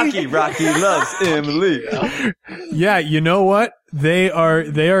Rocky? Rocky loves Emily. Yeah, you know what? They are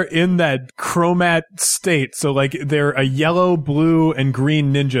in that chromat state. So like they're a yellow, blue, and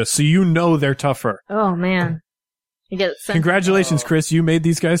green ninja. So you know they're tougher. Oh, man. You get it. Congratulations, Chris. You made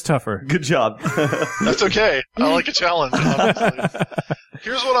these guys tougher. Good job. That's okay. I like a challenge, honestly.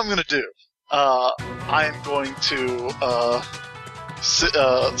 Here's what I'm going to do. I am going to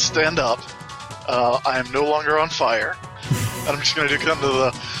stand up. I am no longer on fire. And I'm just going to do kind of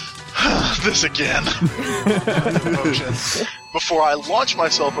the this again motion before I launch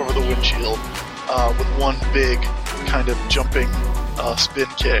myself over the windshield with one big kind of jumping spin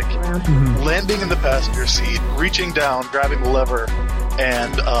kick, landing in the passenger seat, reaching down, grabbing the lever,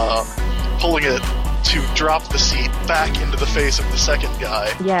 and pulling it to drop the seat back into the face of the second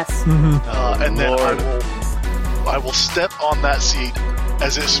guy. Yes. And then I will step on that seat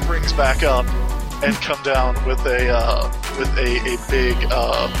as it springs back up and come down with a big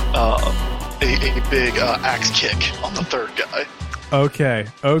axe kick on the third guy.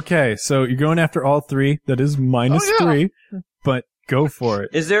 Okay. So you're going after all 3. That is -3, but go for it.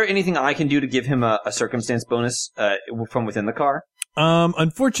 Is there anything I can do to give him a circumstance bonus from within the car?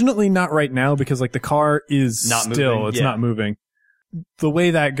 Unfortunately not right now because like the car is Not still, moving, it's yeah. not moving. The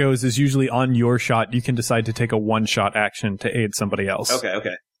way that goes is usually on your shot, you can decide to take a one-shot action to aid somebody else. Okay.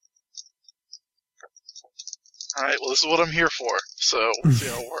 Alright, well this is what I'm here for, so we'll see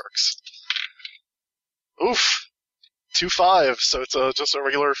how it works. Oof. 2-5, so it's just a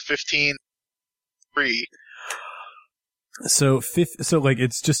regular 15-3. So like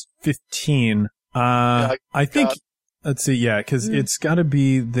it's just 15. I think, let's see, yeah, because it's got to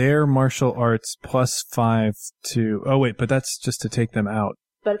be their martial arts +5 to. Oh wait, but that's just to take them out.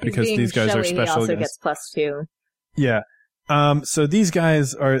 But if Because he's being these guys are showy, special he also guys. gets +2. Yeah. So these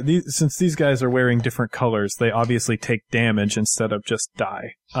guys are since these guys are wearing different colors, they obviously take damage instead of just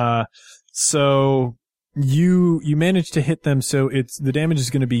die. So you manage to hit them, so the damage is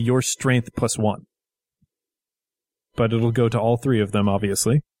going to be your strength +1. But it'll go to all 3 of them,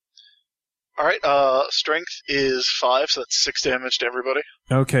 obviously. Alright, strength is 5, so that's 6 damage to everybody.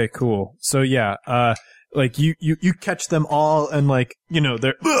 Okay, cool. So yeah, like you catch them all and like, they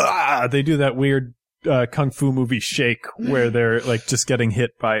do that weird kung fu movie shake where they're like just getting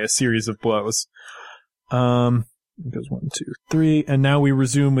hit by a series of blows. It goes 1, 2, 3, and now we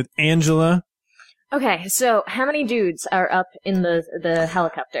resume with Angela. Okay, so how many dudes are up in the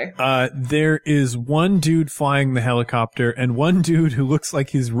helicopter? There is one dude flying the helicopter and one dude who looks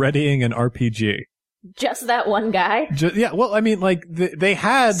like he's readying an RPG. Just that one guy? Yeah, well, I mean, like, they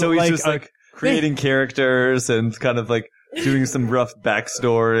had, So he's like, just like creating characters and kind of like doing some rough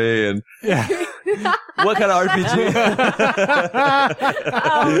backstory and yeah. what kind of RPG?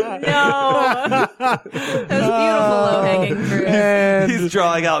 Oh, no. That was beautiful low-hanging fruit. And He's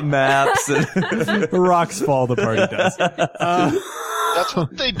drawing out maps. And rocks fall, the party does. That's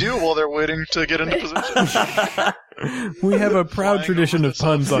what they do while they're waiting to get into position. We have a proud Flying tradition over of the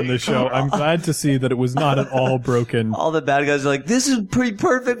puns on this show. I'm glad to see that it was not at all broken. all the bad guys are like, this is pretty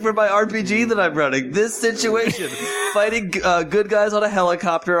perfect for my RPG that I'm running. This situation. Fighting good guys on a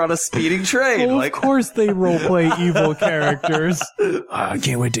helicopter on a speeding train. Well, like, of course they roleplay evil characters. I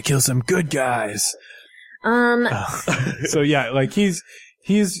can't wait to kill some good guys. So yeah, like he's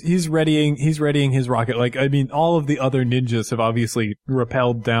readying his rocket. Like, I mean, all of the other ninjas have obviously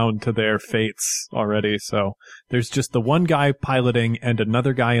rappelled down to their fates already. So there's just the one guy piloting and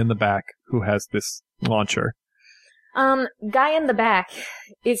another guy in the back who has this launcher. Guy in the back,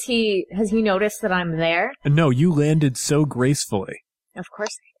 has he noticed that I'm there? No, you landed so gracefully. Of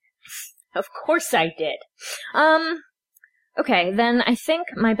course I did. Okay, then I think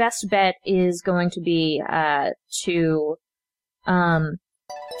my best bet is going to be, to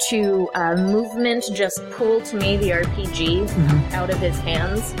movement just pull to me the RPG out of his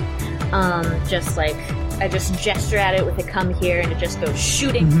hands. Just like, I just gesture at it with a come here and it just goes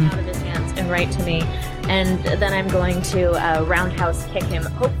shooting out of his hands and right to me. And then I'm going to roundhouse kick him,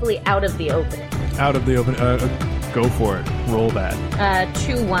 hopefully out of the opening. Out of the open. Go for it. Roll that.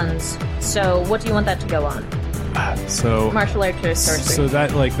 2 ones. So what do you want that to go on? So Martial arts or sorcery? So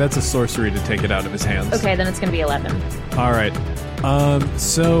that's a sorcery to take it out of his hands. Okay, then it's going to be 11. All right.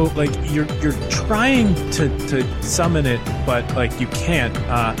 So you're trying to summon it, but you can't.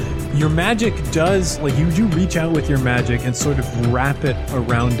 Your magic does you do reach out with your magic and sort of wrap it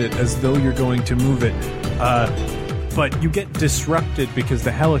around it as though you're going to move it. But you get disrupted because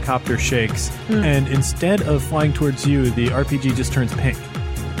the helicopter shakes, and instead of flying towards you, the RPG just turns pink.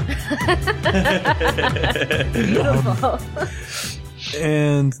 Beautiful.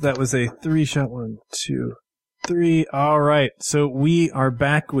 And that was a 3-shot. 1, 2, 3. All right. So we are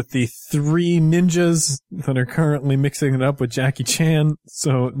back with the 3 ninjas that are currently mixing it up with Jackie Chan.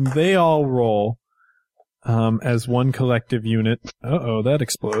 So they all roll as one collective unit. Uh-oh, that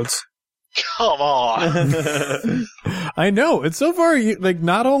explodes. Come on. I know. It's so far,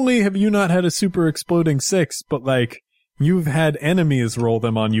 not only have you not had a super exploding 6, but you've had enemies roll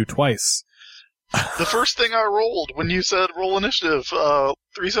them on you twice. The first thing I rolled when you said roll initiative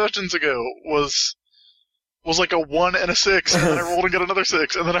 3 sessions ago was a 1 and a 6, and then I rolled and got another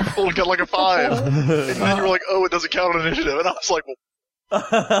 6, and then I rolled and got a 5. And then you were like, oh, it doesn't count on initiative. And I was like, well,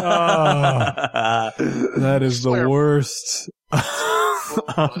 that is the worst.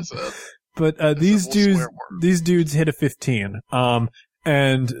 But these dudes hit a 15.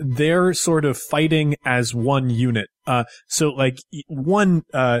 And they're sort of fighting as one unit. So one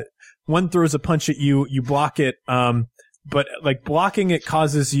throws a punch at you, you block it, but blocking it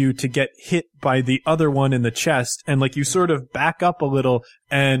causes you to get hit by the other one in the chest, and you sort of back up a little,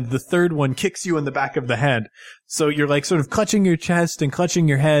 and the third one kicks you in the back of the head. So you're sort of clutching your chest and clutching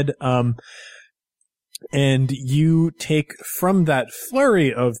your head, and you take from that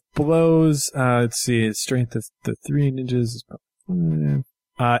flurry of blows, let's see, strength of the 3 ninjas is about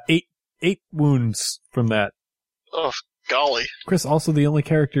 8 wounds from that. Oh, golly. Chris, also the only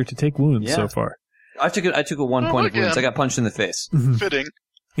character to take wounds so far. I took a 1 point of wounds. I got punched in the face. Fitting.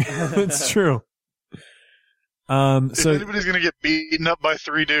 It's true. If anybody's gonna get beaten up by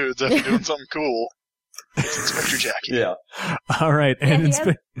 3 dudes after doing something cool, it's Inspector Jackie. Yeah. All right. And he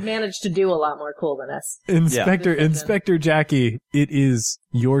has managed to do a lot more cool than us. Inspector Jackie, it is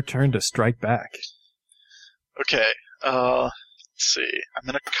your turn to strike back. Okay. Let's see. I'm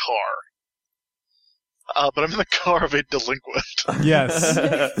in a car. But I'm in the car of a delinquent. Yes.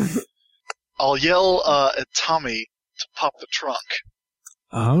 I'll yell at Tommy to pop the trunk.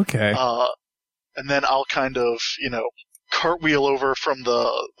 Okay. And then I'll kind of, cartwheel over from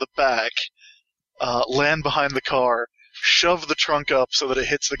the back, land behind the car, shove the trunk up so that it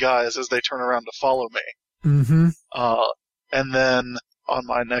hits the guys as they turn around to follow me. Mm-hmm. And then on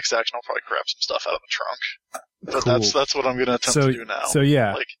my next action, I'll probably grab some stuff out of the trunk. But cool. that's what I'm going to attempt to do now. So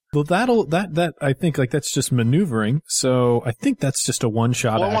yeah. Well, that I think that's just maneuvering. So I think that's just a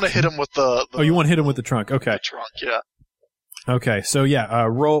one-shot action. I want to hit him with the Oh, you want to hit him with the trunk? Okay. The trunk, yeah. Okay, so yeah,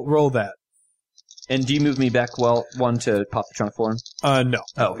 roll that. And do you move me back one to pop the trunk for him? No.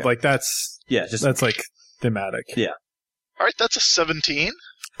 Oh, okay. That's thematic. Yeah. All right, that's a 17.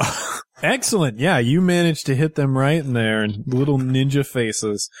 Excellent. Yeah, you managed to hit them right in there, and little ninja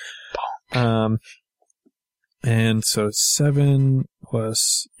faces. And so 7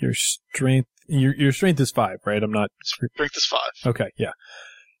 plus your strength. Your strength is 5, right? Strength is 5. Okay, yeah.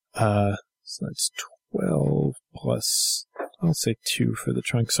 So that's 12 plus, I'll say 2 for the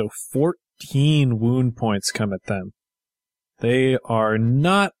trunk. So 14 wound points come at them. They are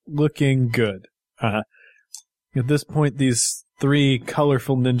not looking good. At this point, these 3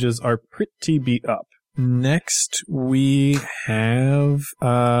 colorful ninjas are pretty beat up. Next, we have,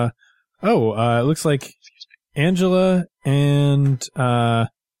 it looks like Angela and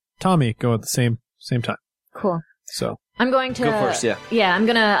Tommy go at the same time. Cool. So I'm going to go first. Yeah. Yeah, I'm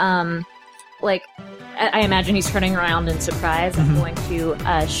gonna I imagine he's turning around in surprise. I'm going to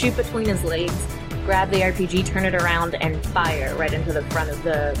shoot between his legs, grab the RPG, turn it around, and fire right into the front of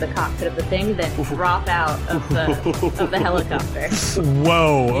the cockpit of the thing. Then drop out of the helicopter.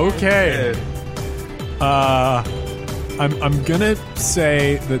 Whoa. Okay. I'm gonna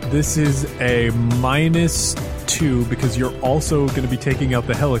say that this is a -2 because you're also going to be taking out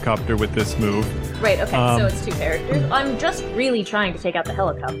the helicopter with this move. Right, okay, so it's 2 characters. I'm just really trying to take out the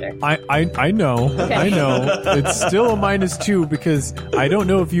helicopter. I know. Okay. I know. It's still a -2 because I don't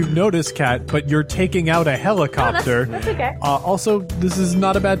know if you've noticed, Kat, but you're taking out a helicopter. No, that's okay. Also, this is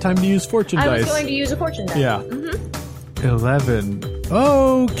not a bad time to use fortune dice. I was going to use a fortune dice. Yeah. Mm-hmm. 11.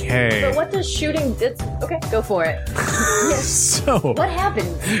 Okay. But what does shooting... Okay, go for it. So... What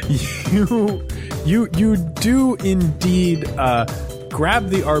happens? You do indeed grab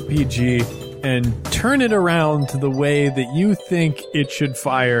the RPG, and turn it around to the way that you think it should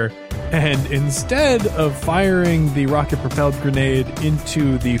fire. And instead of firing the rocket-propelled grenade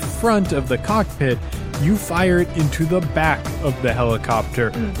into the front of the cockpit, you fire it into the back of the helicopter,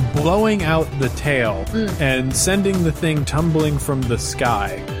 blowing out the tail and sending the thing tumbling from the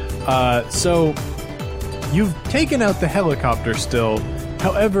sky. So you've taken out the helicopter still.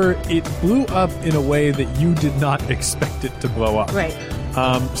 However, it blew up in a way that you did not expect it to blow up. Right.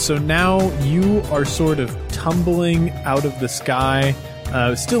 So now you are sort of tumbling out of the sky,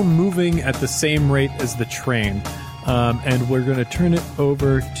 still moving at the same rate as the train. And we're going to turn it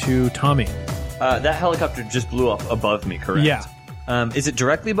over to Tommy. That helicopter just blew up above me, correct? Yeah. Is it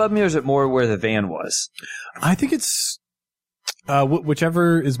directly above me, or is it more where the van was? I think it's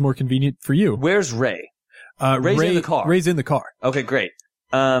whichever is more convenient for you. Where's Ray? Ray's in the car. Ray's in the car. Okay, great.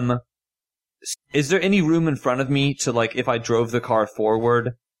 Is there any room in front of me to, like, if I drove the car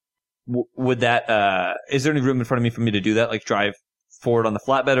forward, would that, is there any room in front of me for me to do that, like drive forward on the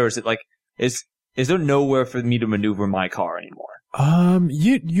flatbed, or is it like, is there nowhere for me to maneuver my car anymore?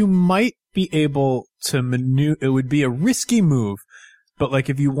 You might be able to maneuver. It would be a risky move, but like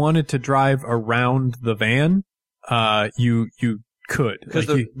if you wanted to drive around the van, you could. Because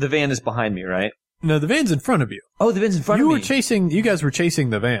like the van is behind me, right? No, the van's in front of you. Oh, the van's in front of me. You guys were chasing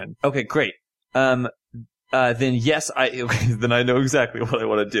the van. Okay, great. Then yes, then I know exactly what I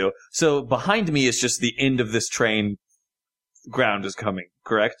want to do. So behind me is just the end of this train. Ground is coming,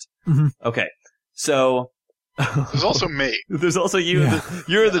 correct? Mm-hmm. Okay. So there's also me. There's also you. Yeah.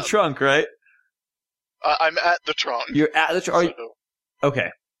 You're in the trunk, right? I'm at the trunk. You're at the trunk. Okay.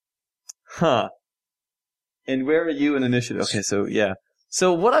 Huh. And where are you in initiative? Okay, so yeah.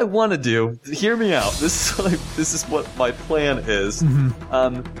 So what I want to do, hear me out. This is what my plan is.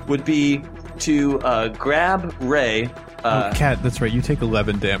 Would be to grab Ray. Cat, that's right. You take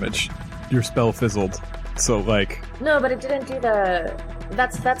 11 damage. Your spell fizzled. So like. No, but it didn't do the.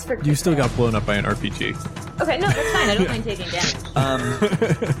 That's for. You still got blown up by an RPG. Okay, no, that's fine. I don't mind taking damage.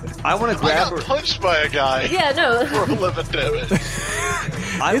 I want to grab. I got punched by a guy. Yeah, no. For 11 damage.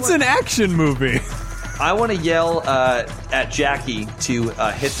 It's an action movie. I want to yell at Jackie to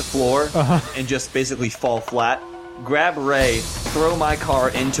hit the floor and just basically fall flat. Grab Ray, throw my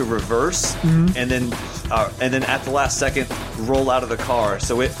car into reverse, and then at the last second roll out of the car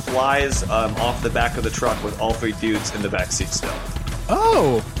so it flies off the back of the truck with all three dudes in the back seat still.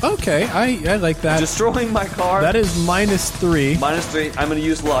 Oh, okay. I like that. Destroying my car. That is -3. -3. I'm going to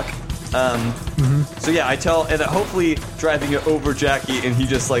use luck. So yeah, I tell, and hopefully driving it over Jackie, and he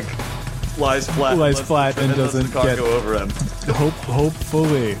just like flies flat and doesn't the car get go over him.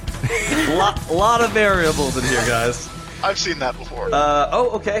 Hopefully. lot of variables in here, guys. I've seen that before.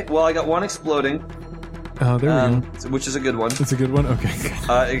 Okay. Well, I got one exploding. Oh, there we go. Which is a good one. That's a good one? Okay.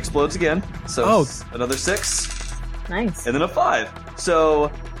 It explodes again. So another 6. Nice. And then a 5.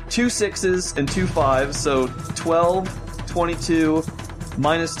 So 2 6s and 2 5s. So 12, 22,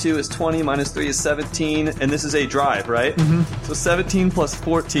 -2 is 20, -3 is 17, and this is a drive, right? So 17 plus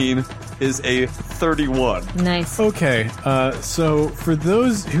 14 is a 31. Nice. Okay, so for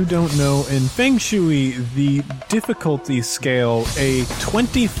those who don't know, in Feng Shui, the difficulty scale, a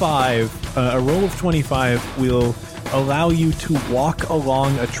 25, a roll of 25 will allow you to walk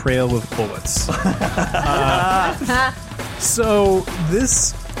along a trail of bullets. So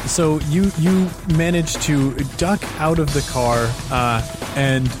you manage to duck out of the car,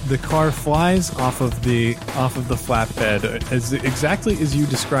 and the car flies off of the flatbed exactly as you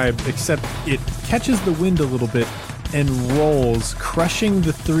described, except it catches the wind a little bit and rolls, crushing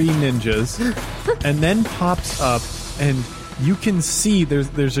the 3 ninjas, and then pops up, and you can see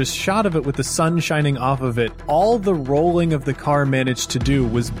there's a shot of it with the sun shining off of it. All the rolling of the car managed to do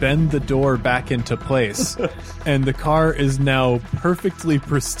was bend the door back into place, and the car is now perfectly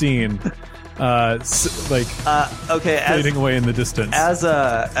pristine, fading away in the distance. As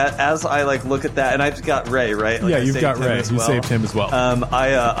I like look at that, and I've got Ray, right? Like, yeah, you've got Ray. You saved him as well.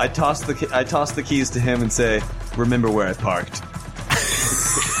 I toss the keys to him and say, "Remember where I parked."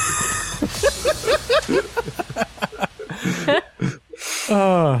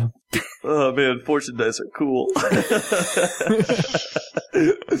 Oh man, fortune dice are cool.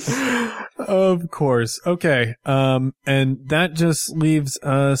 Of course. Okay. And that just leaves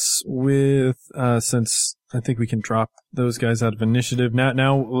us with, since I think we can drop those guys out of initiative.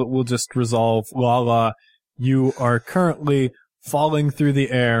 Now we'll just resolve. Lala, you are currently falling through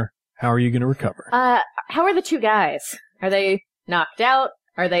the air. How are you going to recover? How are the 2 guys? Are they knocked out?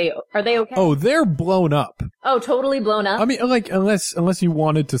 Are they okay? Oh, they're blown up. Oh, totally blown up? I mean, like, unless you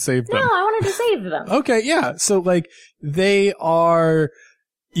wanted to save them. No, I wanted to save them. Okay, yeah. So, like, they are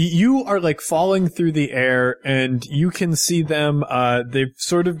You are like falling through the air, and you can see them. They've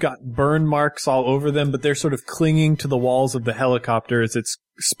sort of got burn marks all over them, but they're sort of clinging to the walls of the helicopter as it's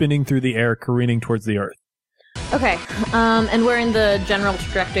spinning through the air, careening towards the earth. Okay, and we're in the general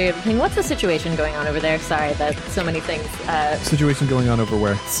trajectory of the thing. What's the situation going on over there? Sorry, that's so many things. Situation going on over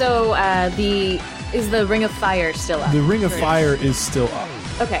where? So, is the Ring of Fire still up? The Ring of Fire is still up.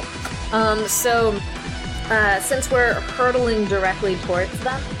 Okay, since we're hurtling directly towards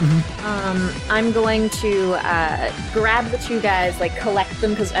them, I'm going to grab the two guys, like collect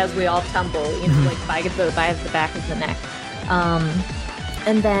them, because as we all tumble, like by the back of the neck,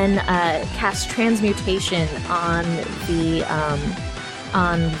 and then cast transmutation on the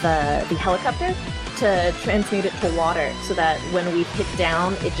helicopter to transmute it to water, so that when we hit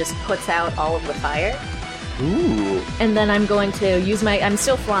down, it just puts out all of the fire. Ooh. And then I'm going to use I'm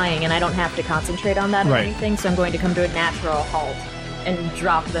still flying, and I don't have to concentrate on that or anything, so I'm going to come to a natural halt and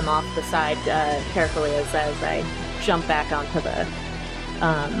drop them off the side carefully as I jump back onto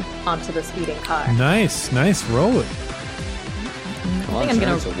the speeding car. Nice, roll it. I think I'm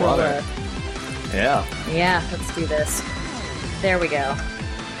going to roll it. Yeah. Yeah, let's do this. There we go.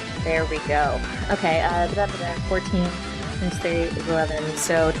 Okay, 14 times 3 is 11,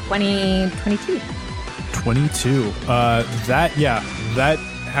 so 22. 22. That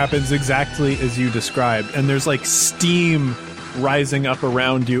happens exactly as you described, and there's like steam rising up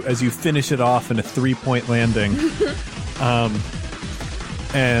around you as you finish it off in a 3-point landing.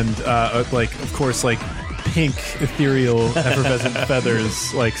 Like, of course, like pink, ethereal, effervescent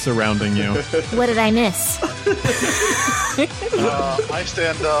feathers like surrounding you. What did I miss? I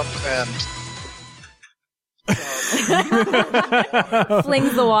stand up and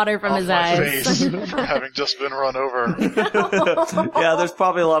flings the water from his eyes face for having just been run over. Yeah, there's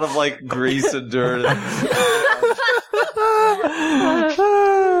probably a lot of like grease and dirt.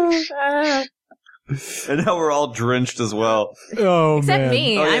 And now we're all drenched as well. Oh, except man.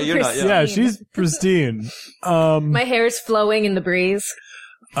 me. Oh, yeah, I'm you're not, pristine. Yeah, she's pristine. My hair's flowing in the breeze.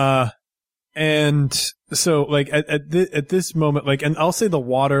 And so, like, at this moment, like, and I'll say the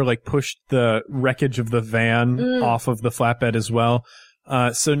water, like, pushed the wreckage of the van off of the flatbed as well.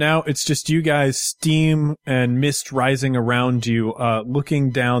 So now it's just you guys, steam and mist rising around you, looking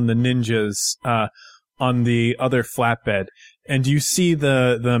down the ninjas, on the other flatbed. And you see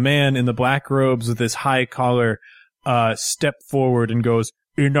the man in the black robes with his high collar, step forward and goes,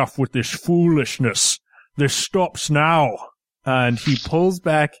 "Enough with this foolishness. This stops now." And he pulls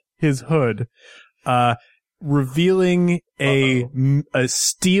back his hood, revealing a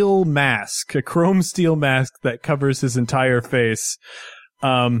steel mask, a chrome steel mask that covers his entire face.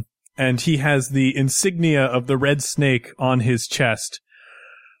 And he has the insignia of the red snake on his chest.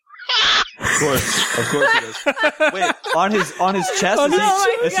 Of course he is. Wait, on his chest?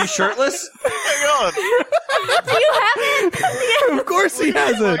 Is he shirtless? Hang on. Do you have it? Of course he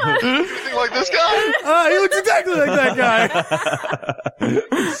has it. Anything like this guy? He looks exactly like that guy.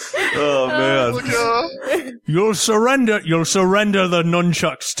 Oh man. Look, You'll surrender the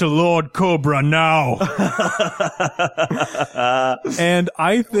nunchucks to Lord Cobra now. And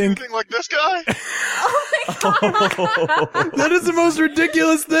I think anything like this guy? that is the most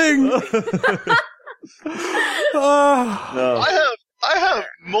ridiculous thing. No. I have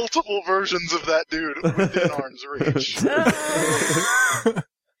multiple versions of that dude within arm's reach.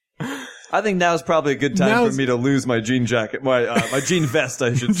 I think now's probably a good time for me to lose my jean jacket, my jean vest,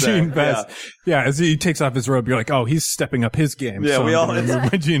 I should say. Jean vest. Yeah, as he takes off his robe, you're like, oh, he's stepping up his game. Yeah, so we all, my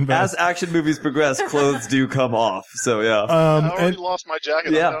jean vest. as action movies progress, clothes do come off, so yeah. I already lost my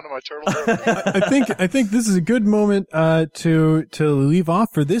jacket. Yeah. I'm down to my turtleneck. I think this is a good moment to leave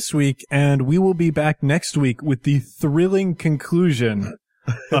off for this week, and we will be back next week with the thrilling conclusion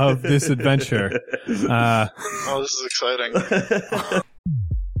of this adventure. Oh, this is exciting.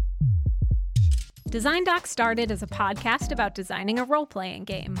 Design Doc started as a podcast about designing a role-playing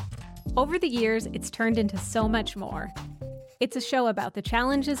game. Over the years, it's turned into so much more. It's a show about the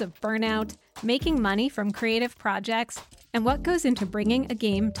challenges of burnout, making money from creative projects, and what goes into bringing a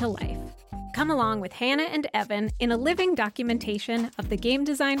game to life. Come along with Hannah and Evan in a living documentation of the game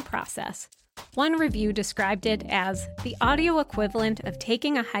design process. One review described it as the audio equivalent of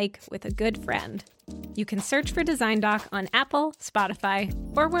taking a hike with a good friend. You can search for Design Doc on Apple, Spotify,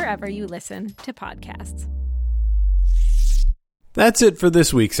 or wherever you listen to podcasts. That's it for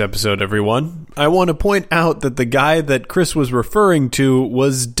this week's episode, everyone. I want to point out that the guy that Chris was referring to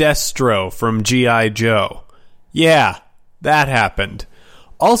was Destro from G.I. Joe. Yeah, that happened.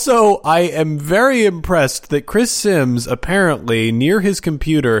 Also, I am very impressed that Chris Sims, apparently, near his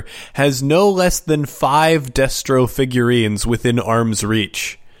computer, has no less than 5 Destro figurines within arm's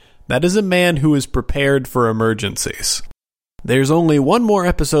reach. That is a man who is prepared for emergencies. There's only one more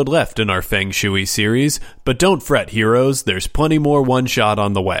episode left in our Feng Shui series, but don't fret, heroes, there's plenty more one-shot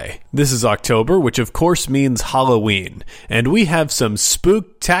on the way. This is October, which of course means Halloween, and we have some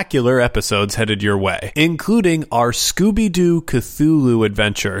spooktacular episodes headed your way, including our Scooby-Doo Cthulhu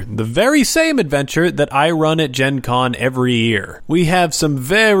adventure, the very same adventure that I run at Gen Con every year. We have some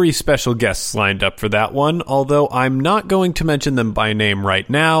very special guests lined up for that one, although I'm not going to mention them by name right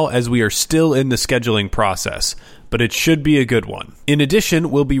now, as we are still in the scheduling process. But it should be a good one. In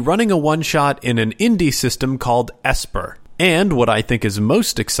addition, we'll be running a one-shot in an indie system called Esper. And what I think is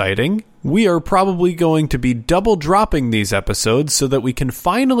most exciting, we are probably going to be double dropping these episodes so that we can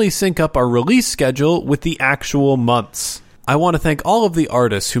finally sync up our release schedule with the actual months. I want to thank all of the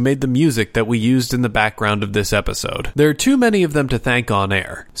artists who made the music that we used in the background of this episode. There are too many of them to thank on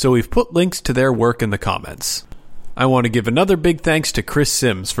air, so we've put links to their work in the comments. I want to give another big thanks to Chris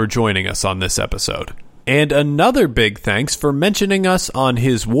Sims for joining us on this episode. And another big thanks for mentioning us on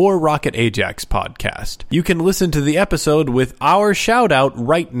his War Rocket Ajax podcast. You can listen to the episode with our shout out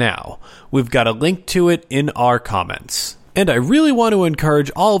right now. We've got a link to it in our comments. And I really want to encourage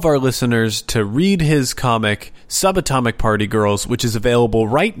all of our listeners to read his comic, Subatomic Party Girls, which is available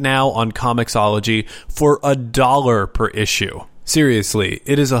right now on Comixology for $1 per issue. Seriously,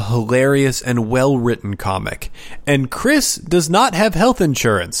 it is a hilarious and well-written comic. And Chris does not have health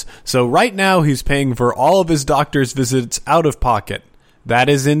insurance, so right now he's paying for all of his doctor's visits out of pocket. That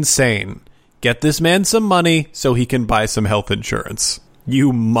is insane. Get this man some money so he can buy some health insurance.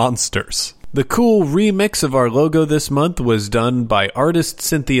 You monsters. The cool remix of our logo this month was done by artist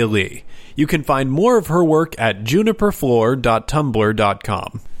Cynthia Lee. You can find more of her work at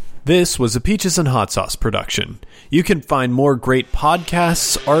juniperfloor.tumblr.com. This was a Peaches and Hot Sauce production. You can find more great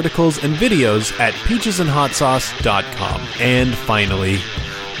podcasts, articles, and videos at peachesandhotsauce.com. And finally,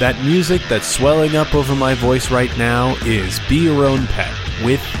 that music that's swelling up over my voice right now is Be Your Own Pet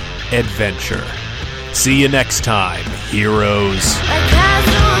with Adventure. See you next time, heroes.